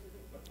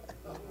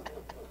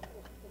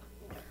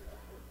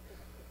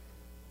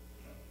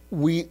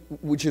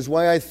 Which is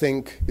why I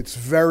think it's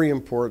very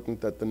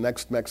important that the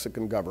next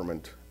Mexican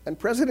government, and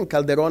President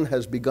Calderon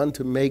has begun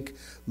to make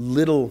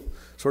little,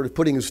 sort of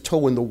putting his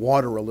toe in the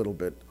water a little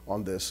bit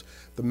on this.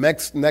 The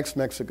next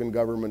Mexican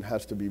government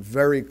has to be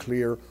very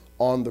clear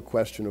on the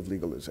question of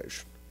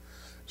legalization,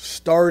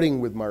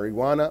 starting with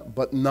marijuana,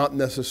 but not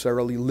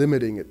necessarily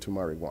limiting it to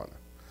marijuana.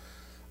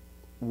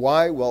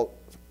 Why? Well,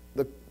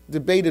 the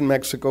debate in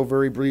Mexico,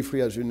 very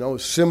briefly, as you know,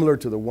 is similar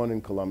to the one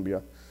in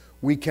Colombia.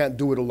 We can't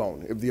do it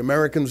alone. If the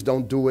Americans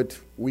don't do it,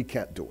 we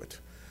can't do it.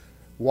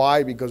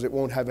 Why? Because it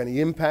won't have any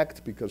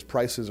impact, because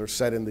prices are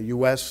set in the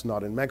US,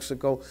 not in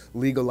Mexico.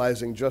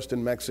 Legalizing just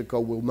in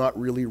Mexico will not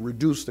really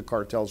reduce the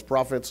cartel's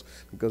profits,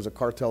 because the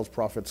cartel's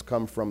profits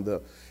come from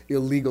the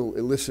illegal,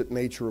 illicit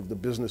nature of the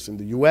business in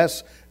the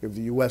US. If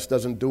the US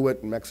doesn't do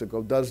it and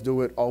Mexico does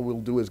do it, all we'll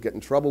do is get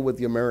in trouble with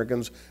the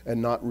Americans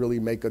and not really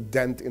make a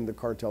dent in the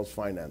cartel's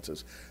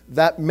finances.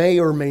 That may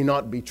or may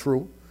not be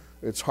true.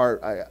 It's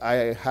hard.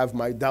 I have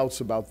my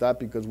doubts about that,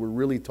 because we're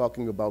really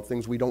talking about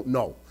things we don't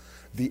know.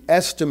 The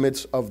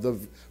estimates of the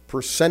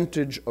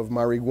percentage of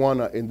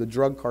marijuana in the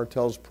drug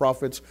cartel's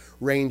profits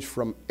range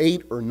from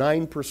 8 or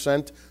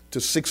 9% to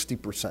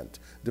 60%,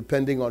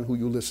 depending on who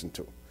you listen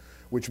to,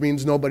 which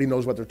means nobody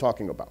knows what they're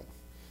talking about.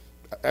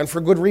 And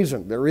for good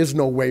reason. There is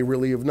no way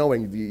really of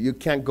knowing. You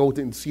can't go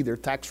and see their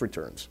tax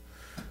returns.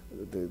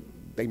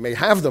 They may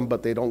have them,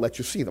 but they don't let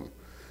you see them.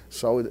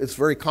 So it's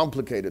very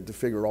complicated to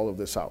figure all of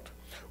this out.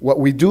 What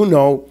we do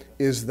know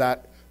is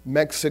that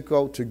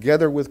Mexico,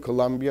 together with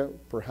Colombia,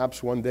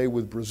 perhaps one day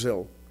with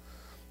Brazil,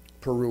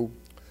 Peru,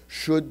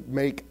 should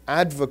make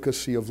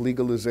advocacy of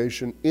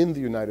legalization in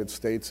the United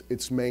States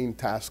its main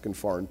task in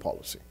foreign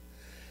policy.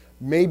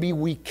 Maybe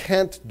we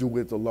can't do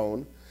it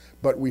alone,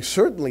 but we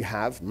certainly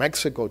have.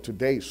 Mexico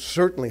today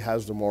certainly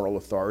has the moral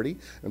authority,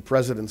 and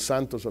President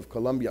Santos of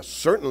Colombia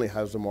certainly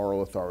has the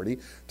moral authority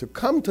to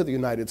come to the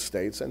United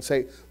States and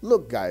say,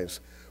 look, guys,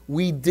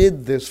 we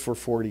did this for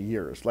 40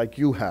 years, like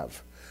you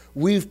have.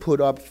 We've put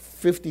up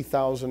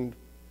 50,000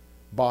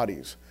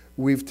 bodies.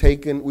 We've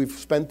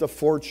spent a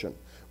fortune.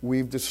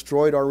 We've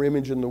destroyed our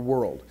image in the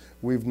world.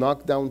 We've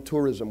knocked down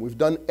tourism.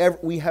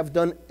 We have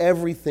done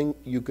everything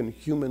you can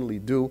humanly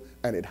do,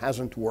 and it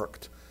hasn't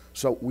worked.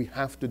 So we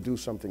have to do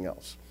something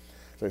else.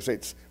 So I say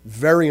it's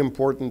very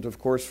important, of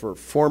course, for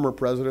former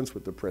presidents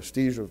with the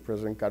prestige of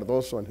President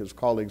Cardoso and his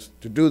colleagues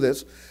to do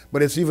this,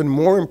 but it's even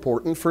more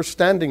important for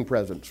standing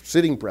presidents,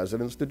 sitting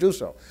presidents, to do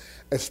so,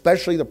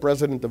 especially the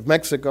President of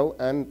Mexico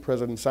and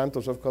President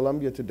Santos of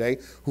Colombia today,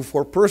 who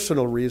for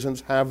personal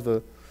reasons have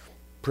the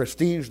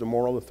prestige, the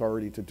moral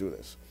authority to do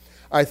this.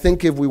 I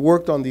think if we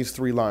worked on these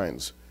three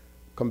lines,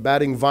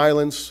 combating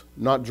violence,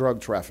 not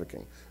drug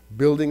trafficking,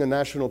 building a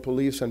national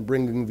police and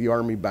bringing the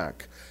army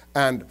back,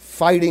 and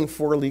fighting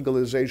for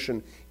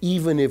legalization,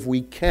 even if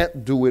we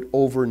can't do it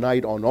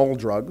overnight on all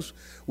drugs,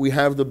 we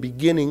have the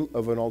beginning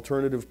of an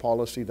alternative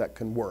policy that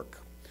can work.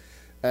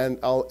 And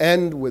I'll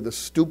end with a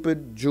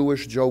stupid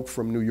Jewish joke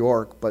from New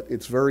York, but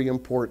it's very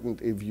important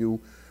if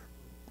you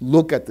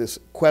look at this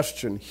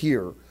question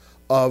here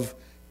of,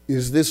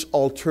 is this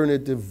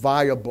alternative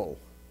viable?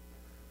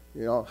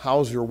 You know,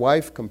 how's your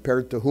wife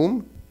compared to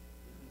whom?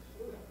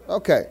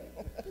 Okay.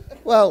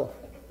 Well,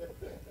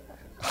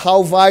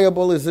 how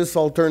viable is this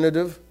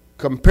alternative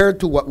compared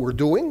to what we're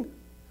doing,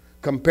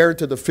 compared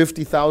to the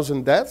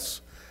 50,000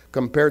 deaths,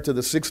 compared to the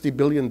 $60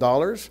 billion,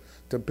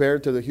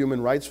 compared to the human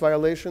rights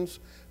violations,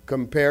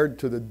 compared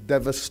to the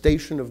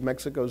devastation of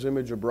Mexico's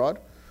image abroad?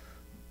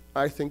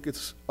 I think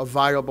it's a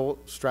viable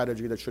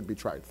strategy that should be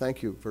tried.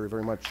 Thank you very,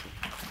 very much.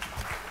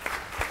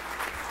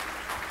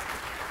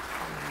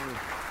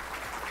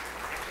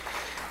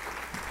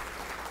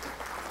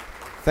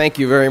 Thank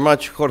you very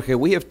much, Jorge.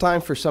 We have time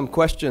for some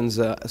questions.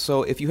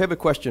 So if you have a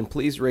question,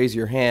 please raise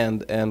your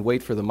hand and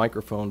wait for the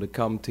microphone to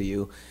come to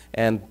you.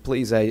 And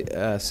please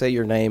say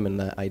your name and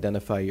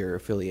identify your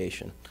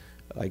affiliation.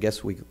 I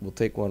guess we'll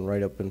take one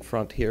right up in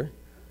front here,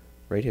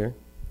 right here.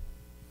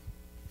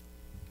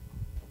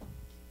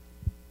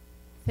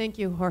 Thank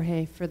you,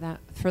 Jorge,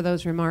 for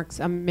those remarks.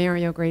 I'm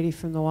Mary O'Grady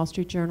from the Wall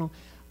Street Journal.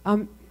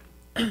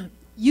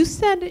 You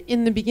said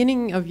in the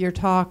beginning of your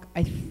talk,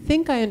 I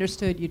think I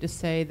understood you to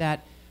say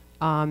that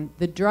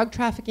the drug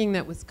trafficking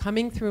that was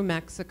coming through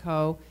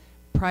Mexico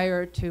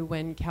prior to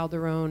when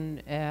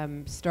Calderon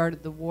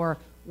started the war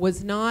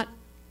was not,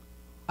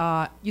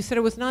 you said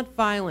it was not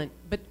violent,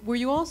 but were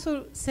you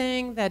also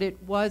saying that it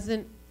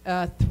wasn't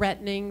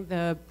threatening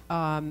the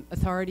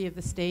authority of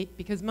the state?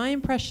 Because my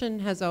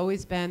impression has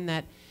always been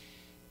that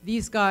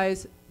these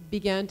guys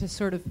began to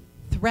sort of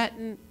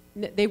threaten,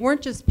 they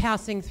weren't just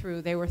passing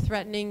through, they were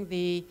threatening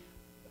the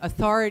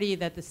authority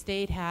that the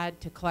state had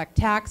to collect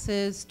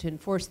taxes, to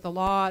enforce the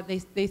law. They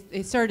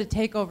started to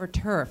take over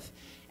turf.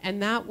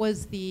 And that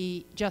was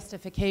the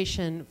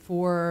justification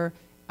for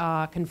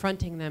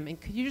confronting them.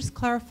 And could you just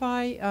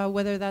clarify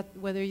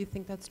whether you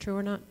think that's true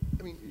or not?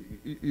 I mean,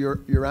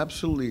 you're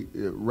absolutely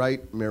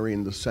right, Mary,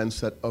 in the sense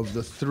that of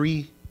the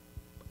three,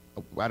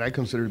 what I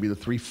consider to be the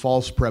three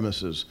false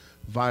premises,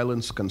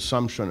 violence,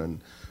 consumption, and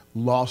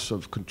loss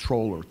of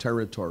control or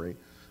territory,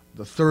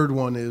 the third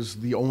one is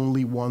the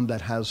only one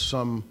that has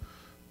some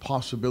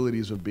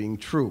possibilities of being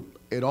true.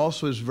 It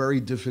also is very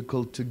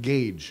difficult to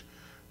gauge,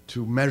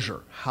 to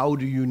measure. How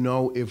do you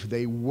know if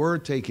they were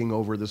taking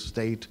over the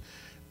state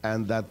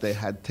and that they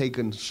had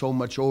taken so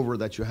much over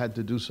that you had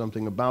to do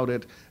something about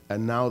it,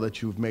 and now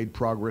that you've made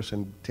progress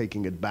in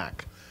taking it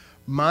back?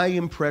 My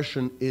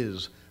impression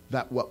is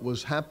that what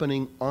was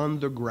happening on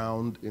the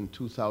ground in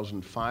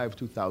 2005,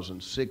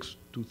 2006,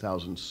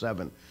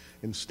 2007,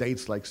 in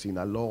states like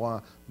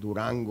Sinaloa,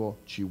 Durango,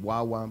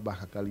 Chihuahua,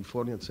 Baja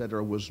California,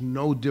 etc., was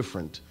no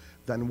different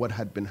than what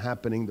had been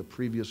happening the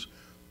previous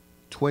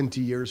 20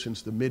 years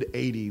since the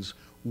mid-'80s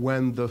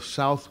when the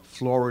South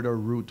Florida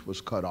route was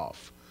cut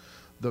off.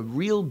 The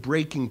real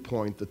breaking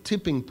point, the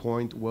tipping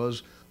point,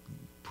 was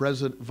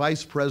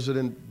Vice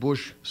President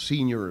Bush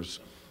Sr.'s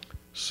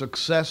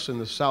success in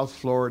the South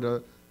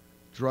Florida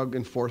Drug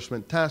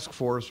Enforcement Task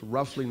Force,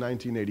 roughly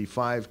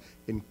 1985,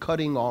 in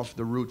cutting off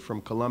the route from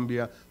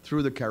Colombia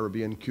through the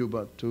Caribbean,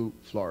 Cuba, to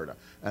Florida.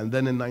 And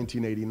then in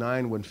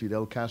 1989, when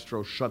Fidel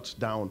Castro shuts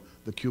down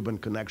the Cuban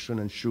connection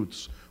and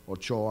shoots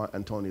Ochoa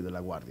and Tony de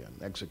la Guardia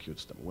and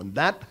executes them. When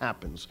that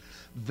happens,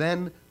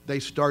 then they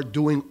start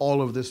doing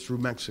all of this through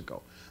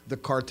Mexico. The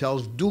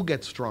cartels do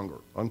get stronger,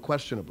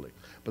 unquestionably,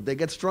 but they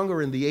get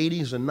stronger in the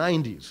 80s and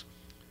 90s.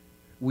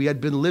 We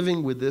had been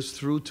living with this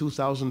through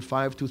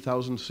 2005,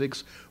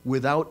 2006,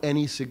 without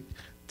any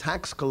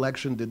tax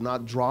collection did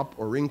not drop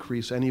or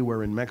increase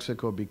anywhere in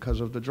Mexico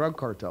because of the drug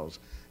cartels.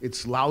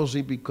 It's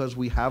lousy because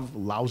we have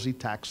lousy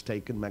tax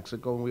take in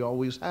Mexico, and we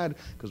always had,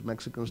 because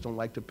Mexicans don't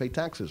like to pay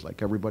taxes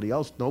like everybody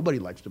else. Nobody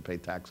likes to pay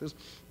taxes,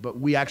 but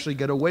we actually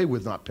get away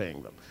with not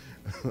paying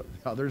them.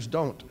 Others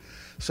don't.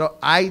 So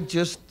I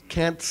just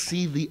can't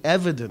see the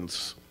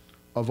evidence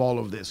of all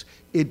of this.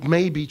 It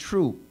may be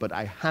true, but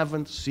I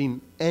haven't seen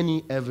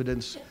any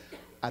evidence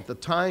at the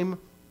time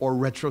or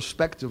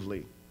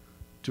retrospectively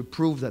to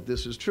prove that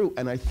this is true.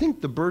 And I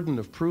think the burden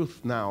of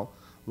proof now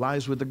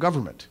lies with the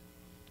government,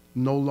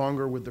 no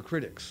longer with the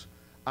critics.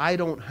 I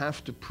don't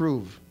have to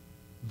prove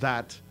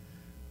that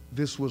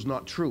this was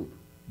not true.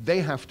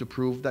 They have to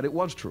prove that it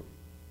was true.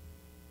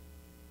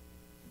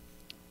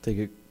 Take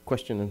a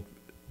question in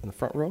the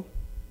front row.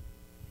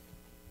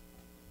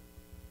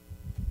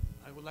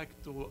 I would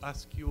like to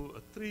ask you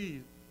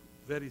three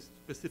very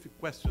specific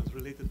questions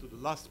related to the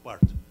last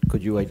part.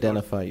 Could you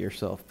identify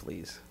yourself,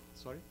 please?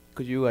 Sorry?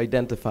 Could you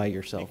identify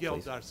yourself, Miguel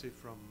please? Darcy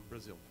from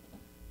Brazil.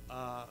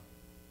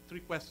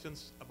 Three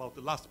questions about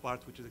the last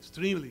part, which is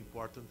extremely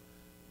important.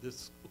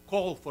 This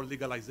call for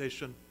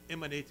legalization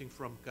emanating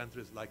from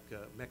countries like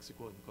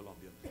Mexico and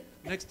Colombia.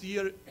 Next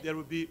year, there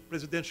will be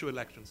presidential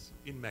elections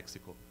in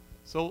Mexico.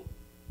 So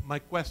my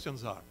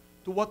questions are,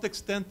 to what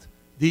extent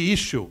the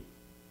issue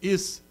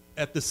is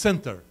at the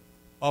center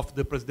of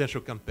the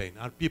presidential campaign?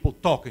 Are people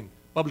talking?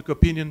 Public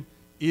opinion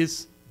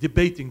is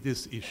debating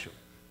this issue.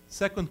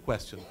 Second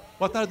question,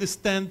 what are the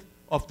stand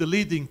of the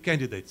leading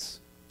candidates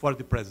for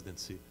the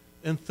presidency?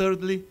 And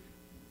thirdly,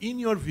 in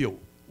your view,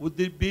 would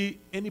there be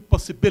any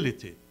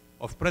possibility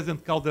of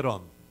President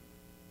Calderon,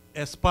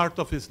 as part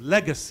of his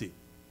legacy,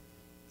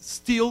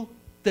 still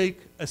take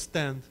a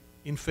stand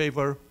in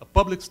favor, a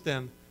public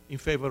stand in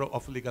favor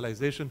of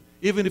legalization,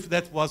 even if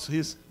that was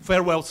his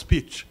farewell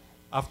speech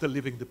after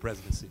leaving the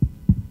presidency?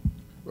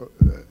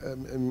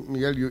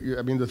 Miguel,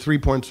 I mean, the 3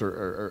 points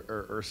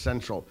are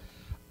central.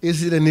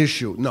 Is it an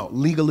issue? No,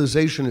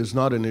 legalization is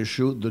not an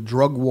issue. The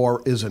drug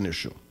war is an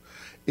issue.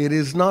 It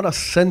is not a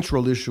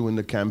central issue in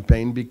the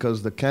campaign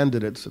because the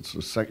candidates,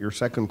 it's your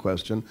second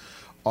question,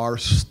 are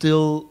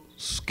still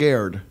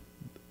scared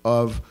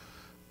of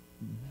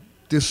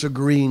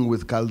disagreeing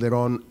with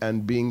Calderon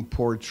and being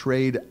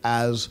portrayed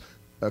as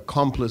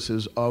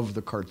accomplices of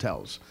the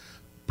cartels.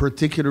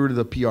 Particularly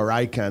the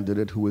PRI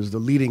candidate, who is the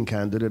leading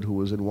candidate, who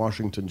was in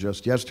Washington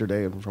just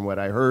yesterday, and from what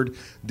I heard,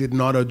 did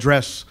not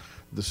address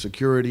the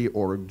security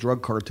or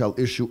drug cartel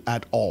issue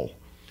at all.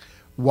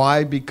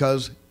 Why?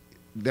 Because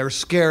they're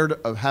scared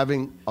of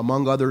having,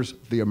 among others,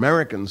 the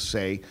Americans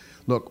say,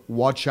 look,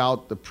 watch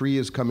out, the PRI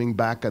is coming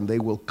back and they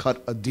will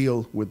cut a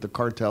deal with the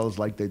cartels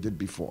like they did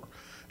before.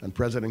 And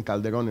President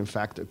Calderon, in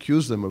fact,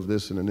 accused them of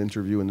this in an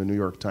interview in the New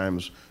York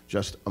Times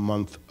just a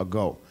month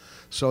ago.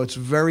 So it's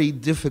very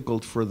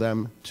difficult for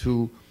them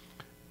to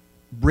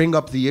bring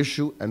up the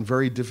issue and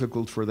very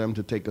difficult for them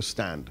to take a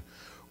stand.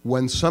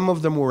 When some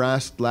of them were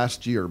asked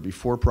last year,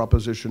 before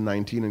Proposition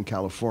 19 in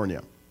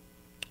California,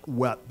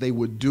 what they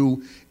would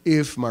do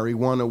if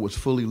marijuana was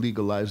fully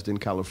legalized in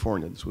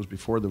California, this was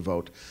before the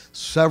vote,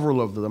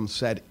 several of them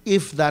said,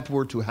 if that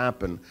were to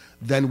happen,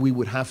 then we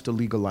would have to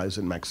legalize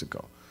in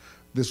Mexico.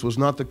 This was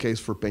not the case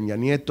for Peña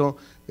Nieto.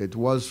 It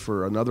was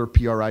for another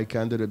PRI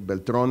candidate,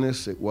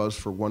 Beltrones. It was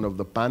for one of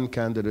the PAN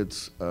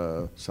candidates,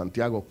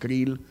 Santiago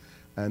Krill,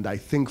 and I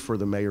think for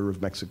the mayor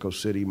of Mexico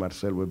City,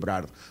 Marcelo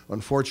Ebrard.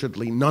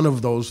 Unfortunately, none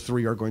of those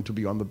three are going to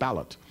be on the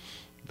ballot.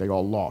 They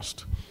all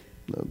lost.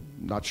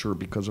 Not sure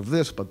because of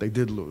this, but they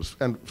did lose.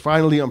 And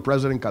finally, on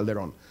President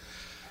Calderon.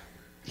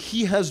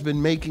 He has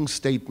been making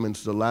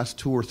statements the last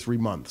 2 or 3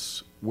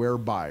 months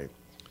whereby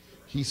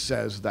he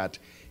says that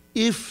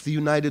if the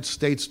United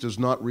States does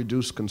not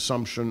reduce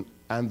consumption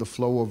and the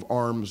flow of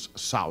arms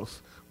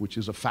south, which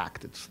is a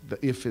fact,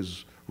 the if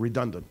is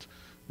redundant,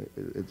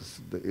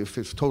 the if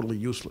is totally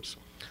useless,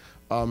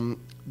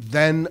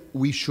 then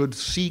we should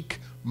seek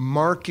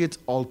market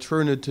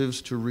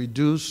alternatives to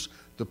reduce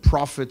the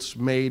profits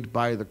made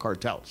by the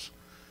cartels.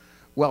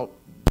 Well,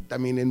 I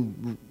mean,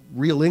 in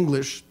real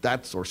English,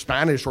 that's, or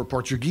Spanish or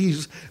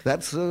Portuguese,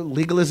 that's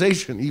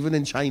legalization. Even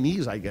in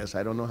Chinese, I guess.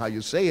 I don't know how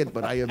you say it,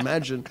 but I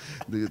imagine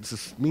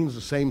it means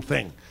the same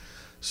thing.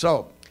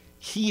 So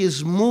he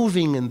is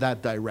moving in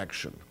that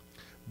direction.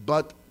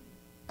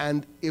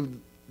 And if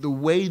the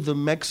way the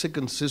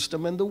Mexican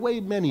system and the way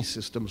many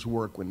systems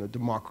work in a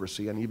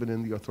democracy and even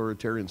in the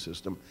authoritarian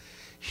system,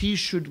 he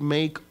should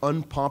make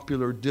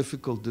unpopular,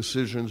 difficult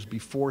decisions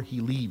before he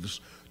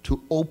leaves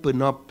to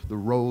open up the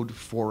road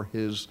for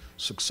his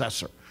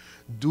successor.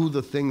 Do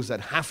the things that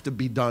have to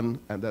be done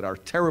and that are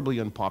terribly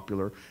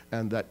unpopular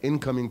and that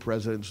incoming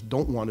presidents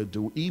don't want to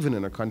do, even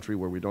in a country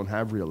where we don't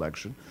have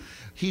re-election.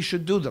 He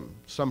should do them.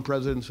 Some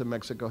presidents in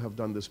Mexico have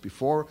done this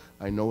before.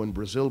 I know in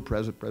Brazil,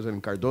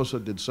 President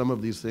Cardoso did some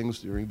of these things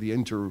during the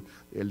El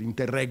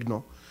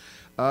Interregno.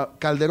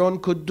 Calderon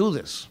could do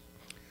this,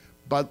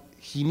 but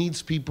he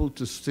needs people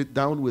to sit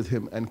down with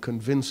him and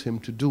convince him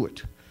to do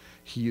it.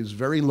 He is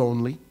very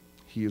lonely.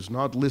 He is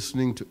not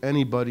listening to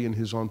anybody in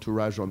his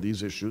entourage on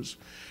these issues.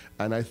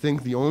 And I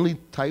think the only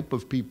type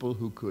of people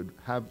who could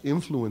have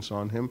influence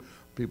on him,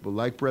 people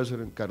like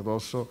President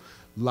Cardoso,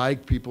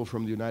 like people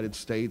from the United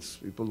States,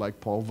 people like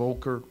Paul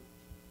Volcker,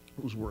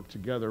 who's worked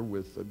together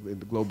with in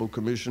the Global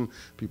Commission,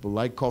 people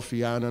like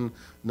Kofi Annan.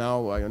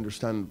 Now I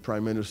understand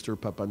Prime Minister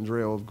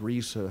Papandreou of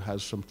Greece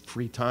has some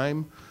free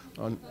time.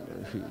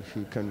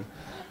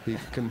 He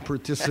can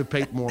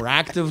participate more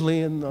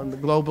actively on the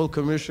Global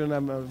Commission,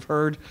 I've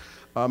heard.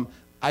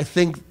 I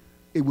think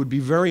it would be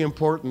very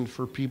important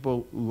for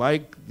people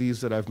like these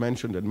that I've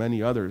mentioned and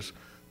many others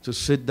to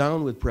sit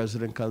down with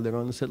President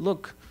Calderon and say,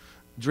 look,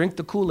 drink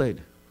the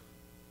Kool-Aid.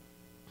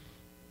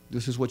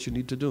 This is what you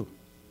need to do.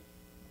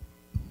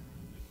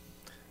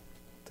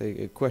 Take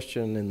a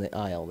question in the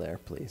aisle there,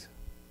 please.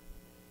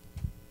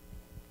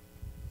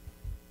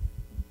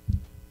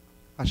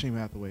 Hashim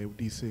Hathaway,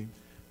 DC.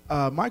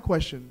 My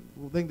question,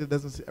 the thing that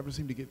doesn't ever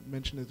seem to get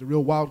mentioned is the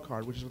real wild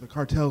card, which is the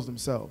cartels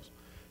themselves.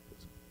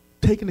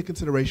 Take into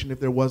consideration if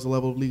there was a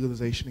level of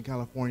legalization in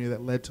California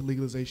that led to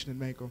legalization in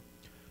Mexico,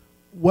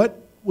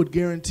 what would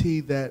guarantee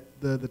that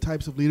the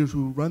types of leaders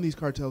who run these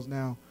cartels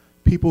now,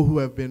 people who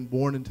have been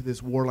born into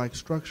this warlike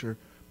structure,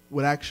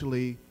 would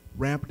actually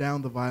ramp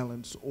down the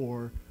violence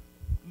or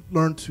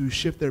learn to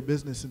shift their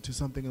business into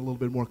something a little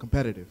bit more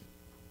competitive?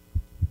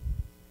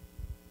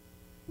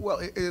 Well,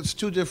 it's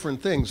two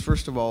different things.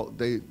 First of all,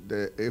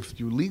 if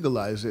you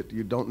legalize it,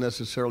 you don't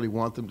necessarily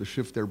want them to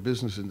shift their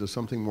business into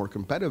something more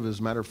competitive. As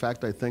a matter of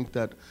fact, I think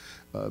that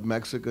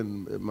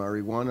Mexican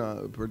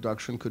marijuana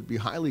production could be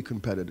highly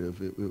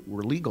competitive if it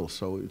were legal.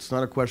 So it's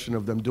not a question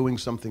of them doing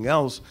something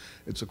else.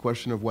 It's a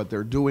question of what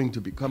they're doing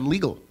to become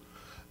legal.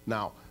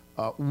 Now,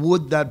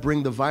 would that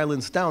bring the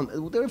violence down?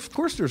 Of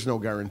course, there's no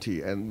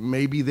guarantee. And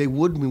maybe they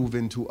would move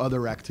into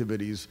other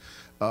activities.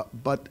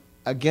 But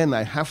again,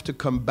 I have to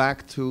come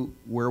back to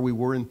where we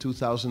were in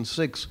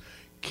 2006.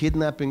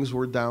 Kidnappings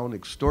were down,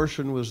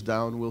 extortion was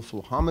down,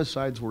 willful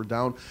homicides were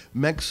down.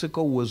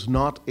 Mexico was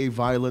not a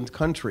violent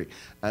country.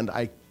 And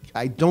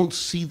I don't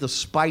see the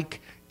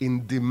spike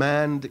in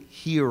demand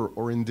here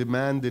or in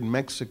demand in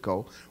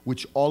Mexico,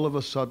 which all of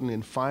a sudden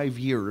in 5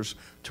 years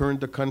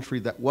turned a country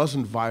that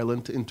wasn't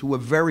violent into a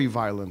very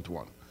violent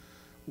one.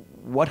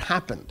 What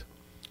happened?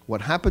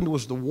 What happened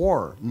was the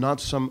war, not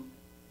some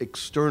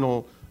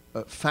external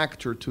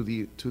factor to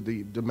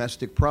the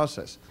domestic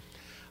process.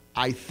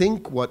 I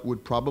think what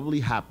would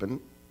probably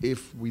happen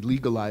if we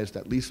legalized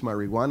at least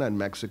marijuana in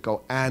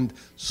Mexico and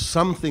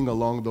something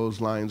along those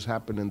lines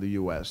happened in the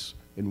U.S.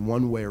 in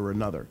one way or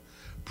another,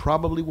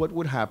 probably what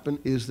would happen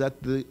is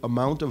that the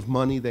amount of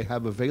money they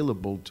have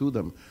available to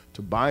them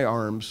to buy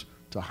arms,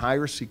 to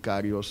hire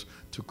sicarios,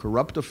 to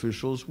corrupt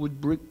officials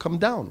would come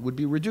down, would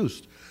be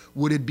reduced.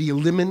 Would it be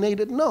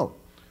eliminated? No.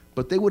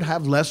 But they would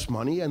have less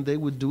money and they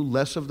would do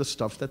less of the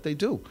stuff that they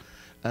do.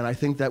 And I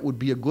think that would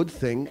be a good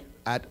thing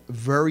at a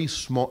very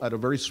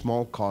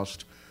small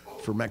cost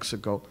for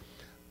Mexico.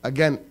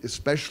 Again,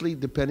 especially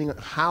depending on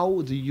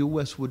how the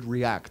U.S. would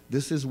react.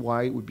 This is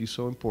why it would be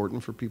so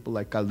important for people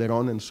like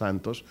Calderon and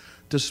Santos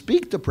to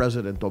speak to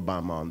President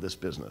Obama on this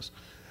business.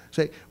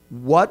 Say,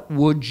 what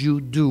would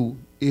you do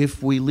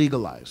if we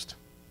legalized?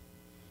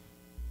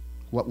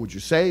 What would you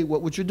say?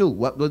 What would you do?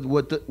 What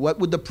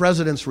would the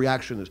president's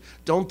reaction is?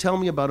 Don't tell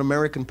me about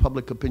American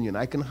public opinion.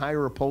 I can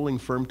hire a polling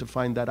firm to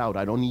find that out.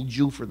 I don't need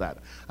you for that.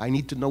 I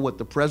need to know what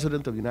the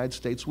president of the United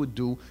States would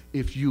do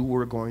if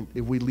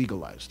we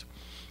legalized.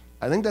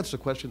 I think that's the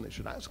question they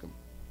should ask him.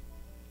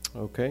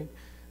 Okay.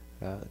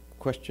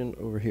 Question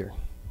over here.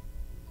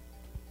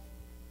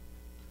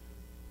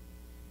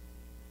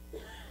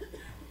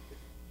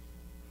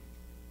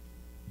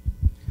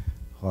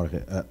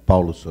 Jorge,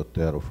 Paulo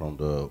Sotero from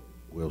the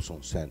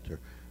Wilson Center.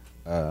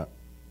 Jorge,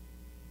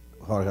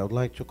 I would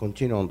like to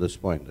continue on this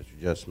point that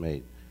you just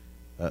made.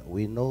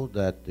 We know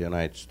that the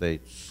United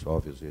States,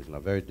 obviously, is in a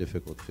very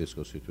difficult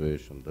fiscal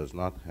situation, does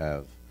not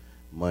have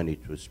money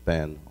to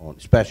spend on,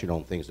 especially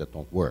on things that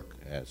don't work,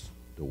 as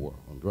the war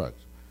on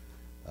drugs.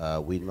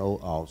 We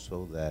know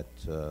also that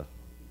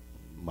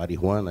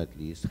marijuana, at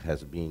least,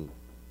 has been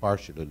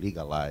partially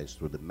legalized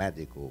through the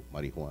medical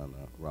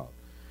marijuana route.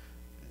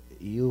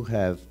 You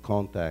have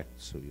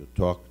contacts, so you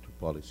talk to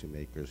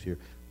policymakers here.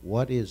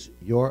 What is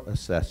your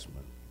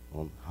assessment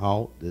on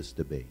how this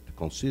debate,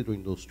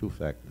 considering those two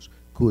factors,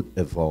 could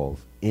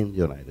evolve in the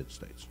United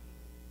States?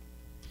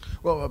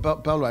 Well,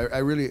 about Paulo,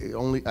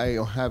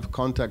 I have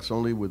contacts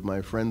only with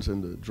my friends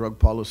in the Drug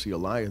Policy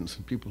Alliance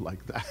and people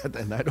like that,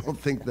 and I don't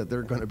think that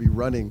they're going to be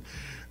running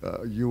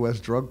U.S.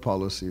 drug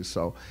policy.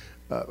 So,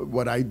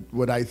 what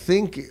I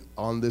think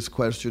on this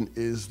question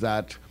is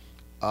that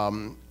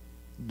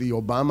the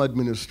Obama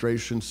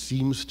administration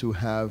seems to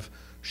have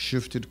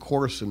shifted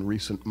course in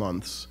recent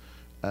months,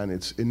 and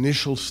its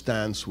initial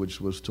stance, which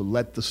was to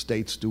let the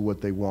states do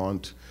what they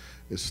want,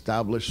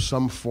 establish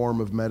some form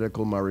of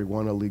medical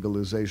marijuana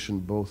legalization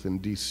both in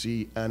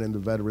D.C. and in the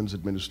Veterans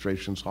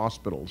Administration's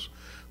hospitals,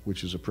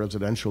 which is a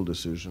presidential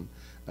decision,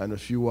 and a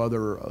few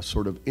other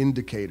sort of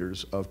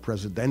indicators of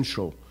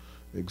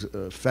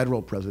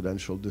federal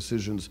presidential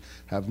decisions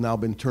have now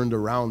been turned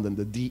around, and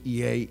the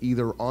DEA,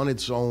 either on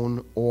its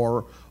own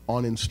or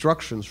on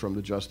instructions from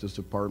the Justice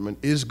Department,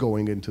 is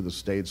going into the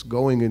states,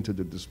 going into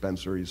the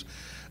dispensaries,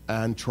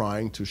 and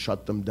trying to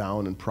shut them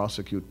down and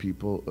prosecute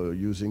people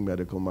using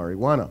medical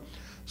marijuana.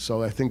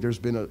 So I think there's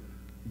been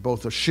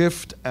both a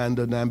shift and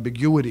an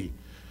ambiguity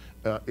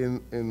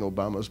in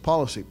Obama's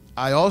policy.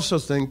 I also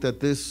think that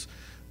this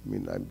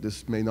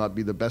may not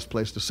be the best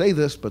place to say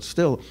this, but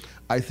still,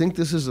 I think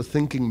this is a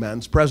thinking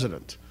man's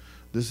president.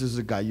 This is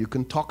a guy you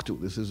can talk to.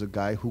 This is a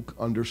guy who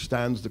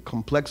understands the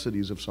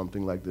complexities of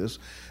something like this,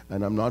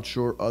 and I'm not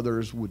sure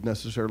others would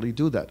necessarily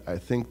do that. I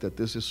think that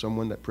this is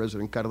someone that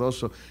President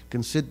Cardoso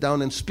can sit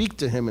down and speak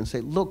to him and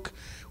say, look,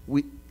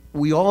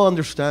 we all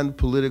understand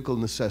political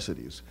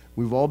necessities.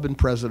 We've all been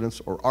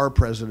presidents or are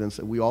presidents,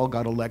 and we all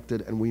got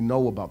elected, and we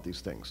know about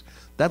these things.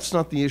 That's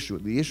not the issue.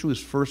 The issue is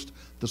first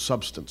the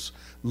substance.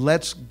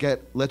 Let's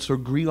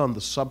agree on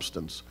the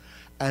substance,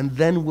 and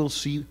then we'll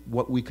see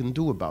what we can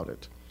do about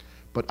it.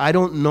 But I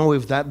don't know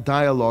if that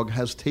dialogue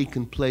has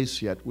taken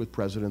place yet with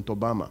President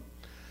Obama.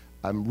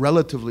 I'm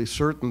relatively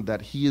certain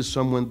that he is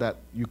someone that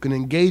you can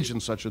engage in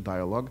such a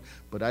dialogue,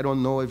 but I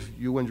don't know if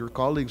you and your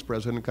colleagues,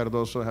 President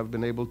Cardoso, have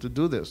been able to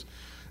do this.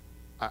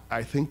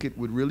 I think it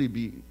would really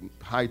be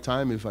high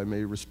time, if I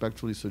may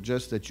respectfully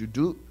suggest, that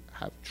you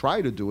try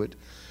to do it,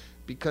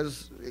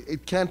 because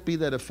it can't be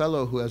that a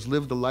fellow who has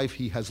lived the life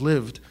he has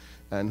lived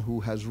and who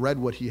has read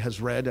what he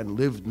has read and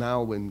lived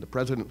now when the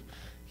president,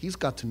 he's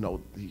got to know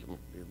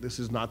this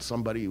is not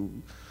somebody who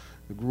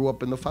grew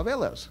up in the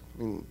favelas.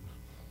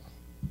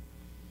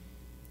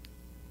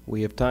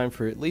 We have time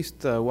for at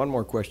least one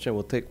more question.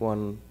 We'll take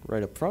one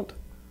right up front.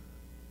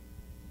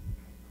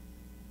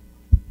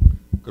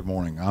 Good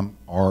morning. I'm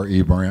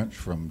R.E. Branch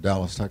from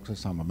Dallas,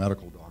 Texas. I'm a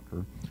medical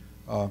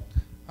doctor.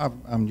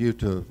 I'm new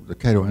to the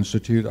Cato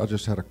Institute. I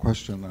just had a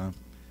question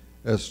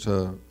as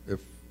to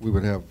if we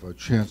would have a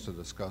chance to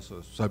discuss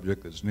a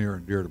subject that's near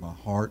and dear to my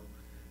heart.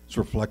 It's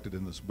reflected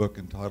in this book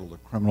entitled The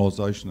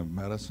Criminalization of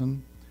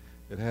Medicine.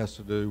 It has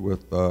to do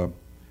with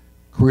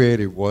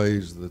creative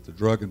ways that the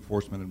Drug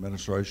Enforcement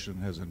Administration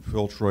has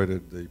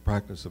infiltrated the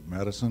practice of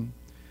medicine.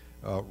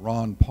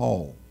 Ron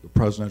Paul, the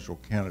presidential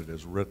candidate,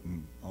 has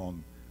written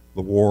on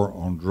the war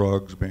on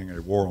drugs being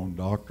a war on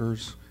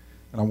doctors.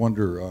 And I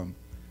wonder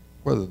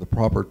whether the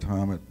proper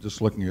time,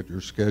 just looking at your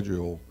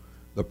schedule,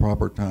 the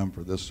proper time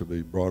for this to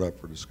be brought up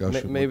for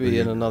discussion. Maybe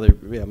in another,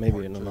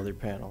 another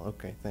panel.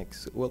 Okay,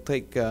 thanks. We'll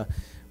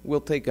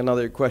take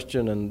another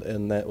question,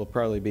 and that will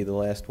probably be the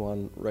last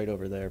one right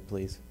over there,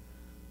 please.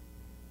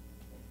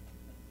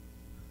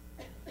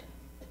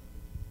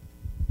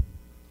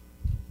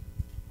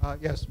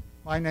 Yes,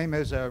 my name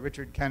is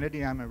Richard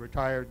Kennedy. I'm a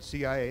retired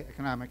CIA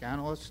economic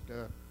analyst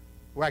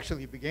who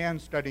actually began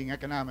studying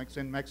economics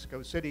in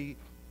Mexico City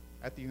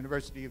at the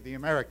University of the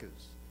Americas.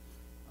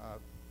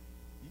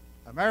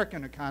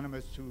 American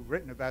economists who've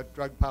written about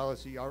drug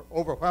policy are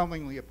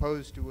overwhelmingly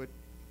opposed to it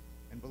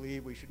and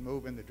believe we should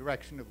move in the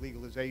direction of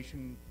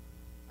legalization.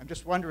 I'm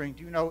just wondering,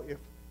 do you know if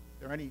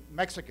there are any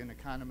Mexican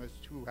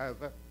economists who have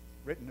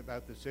written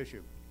about this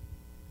issue?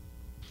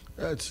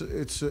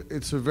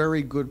 It's a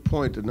very good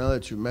point, and now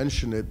that you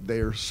mention it,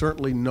 there are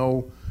certainly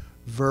no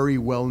very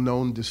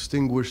well-known,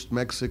 distinguished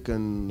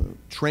Mexican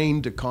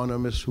trained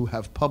economists who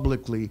have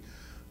publicly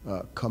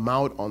come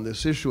out on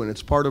this issue, and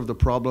it's part of the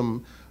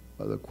problem,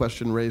 the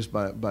question raised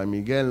by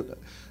Miguel,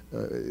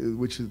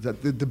 which is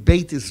that the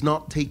debate is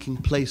not taking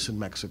place in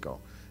Mexico.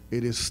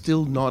 It is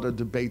still not a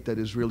debate that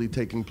is really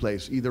taking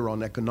place, either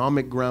on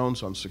economic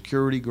grounds, on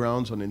security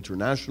grounds, on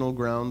international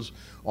grounds,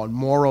 on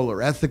moral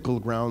or ethical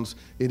grounds.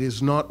 It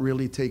is not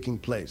really taking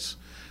place.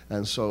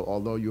 And so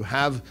although you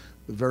have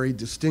very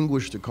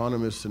distinguished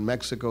economists in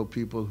Mexico,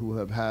 people who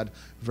have had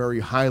very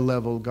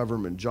high-level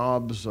government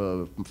jobs,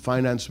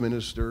 finance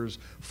ministers,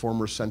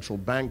 former central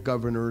bank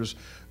governors,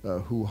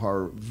 who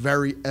are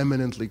very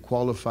eminently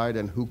qualified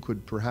and who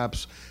could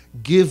perhaps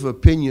give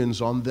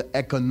opinions on the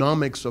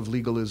economics of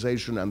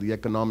legalization and the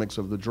economics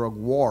of the drug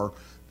war,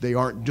 they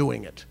aren't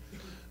doing it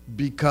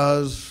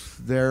because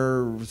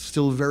they're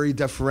still very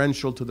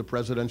deferential to the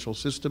presidential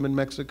system in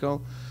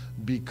Mexico,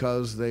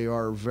 because they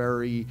are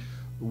very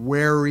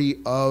wary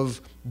of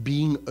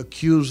being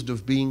accused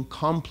of being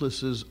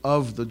complices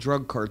of the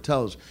drug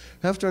cartels.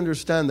 You have to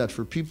understand that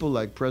for people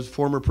like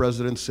former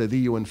Presidents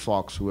Cedillo and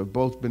Fox, who have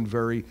both been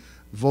very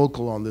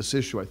vocal on this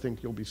issue, I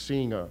think you'll be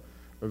seeing a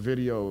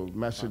video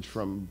message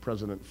from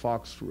President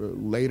Fox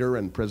later,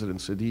 and President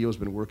Cedillo has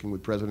been working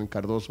with President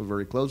Cardoso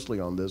very closely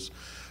on this.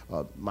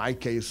 My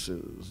case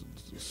is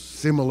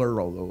similar,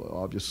 although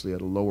obviously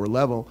at a lower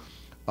level.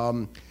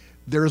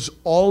 There's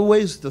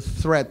always the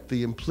threat,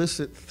 the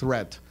implicit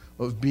threat,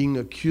 of being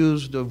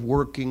accused of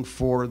working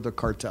for the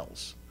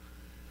cartels.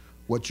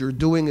 What you're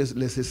doing is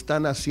les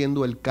están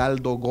haciendo el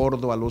caldo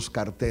gordo a los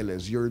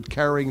carteles. You're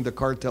carrying the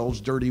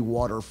cartels' dirty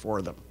water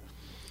for them.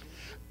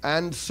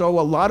 And so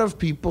a lot of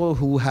people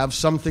who have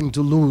something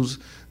to lose,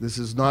 this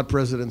is not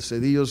President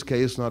Cedillo's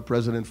case, not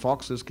President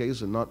Fox's case,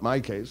 and not my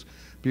case,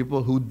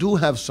 people who do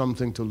have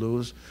something to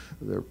lose,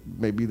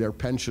 maybe their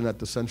pension at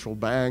the central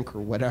bank or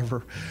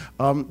whatever,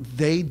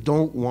 they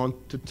don't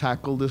want to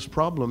tackle this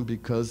problem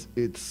because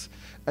it's,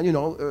 and you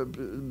know,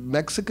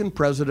 Mexican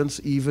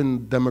presidents,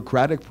 even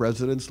democratic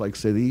presidents like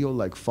Cedillo,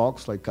 like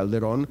Fox, like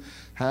Calderón,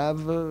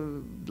 have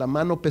la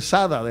mano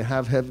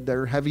pesada.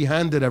 They're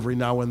heavy-handed every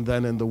now and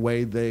then in the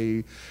way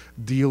they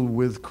deal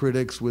with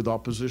critics, with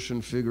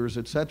opposition figures,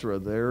 etc.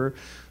 They're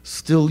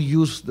still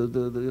used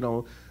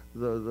to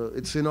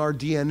it's in our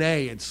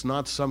DNA. It's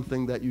not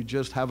something that you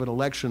just have an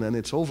election and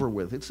it's over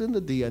with. It's in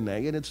the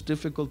DNA and it's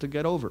difficult to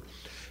get over.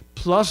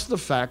 Plus the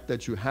fact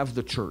that you have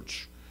the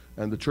church.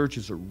 And the church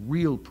is a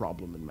real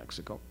problem in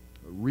Mexico,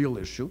 a real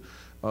issue.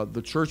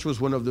 The church was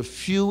one of the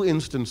few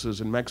instances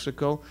in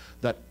Mexico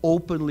that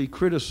openly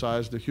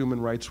criticized the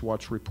Human Rights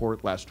Watch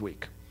report last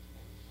week.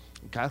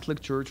 The Catholic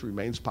Church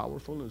remains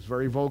powerful and is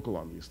very vocal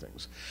on these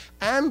things.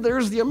 And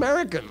there's the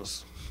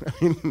Americans.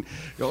 I mean,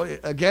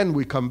 again,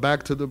 we come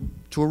back to the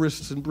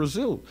tourists in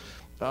Brazil.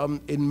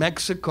 In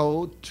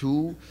Mexico,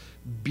 to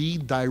be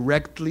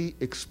directly,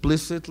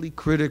 explicitly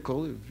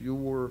critical, if you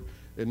were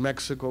in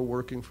Mexico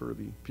working for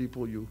the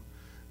people you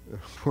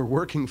were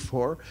working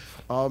for,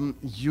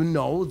 you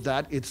know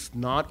that it's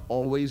not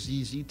always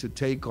easy to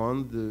take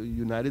on the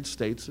United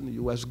States and the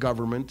U.S.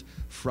 government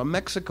from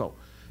Mexico.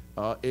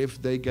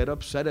 If they get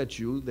upset at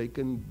you, they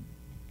can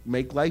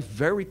make life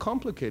very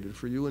complicated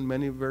for you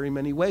in very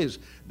many ways.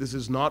 This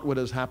is not what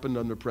has happened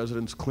under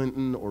Presidents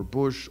Clinton or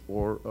Bush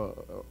or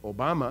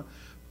Obama,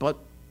 but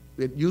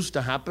it used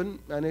to happen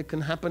and it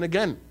can happen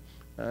again.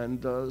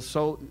 And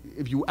so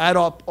if you add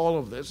up all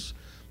of this,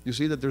 you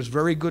see that there's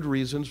very good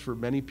reasons for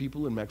many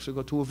people in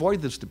Mexico to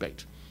avoid this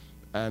debate.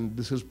 And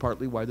this is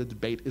partly why the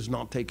debate is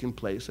not taking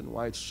place and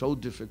why it's so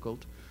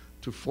difficult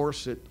to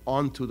force it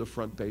onto the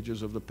front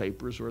pages of the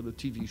papers or the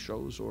TV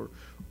shows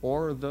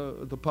or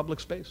the public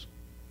space.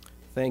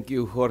 Thank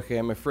you, Jorge.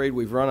 I'm afraid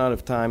we've run out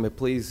of time, but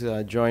please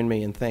join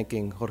me in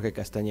thanking Jorge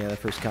Castañeda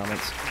for his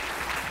comments.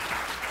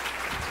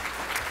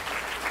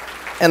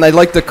 And I'd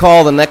like to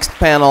call the next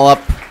panel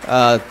up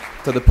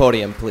to the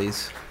podium,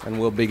 please, and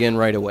we'll begin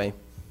right away.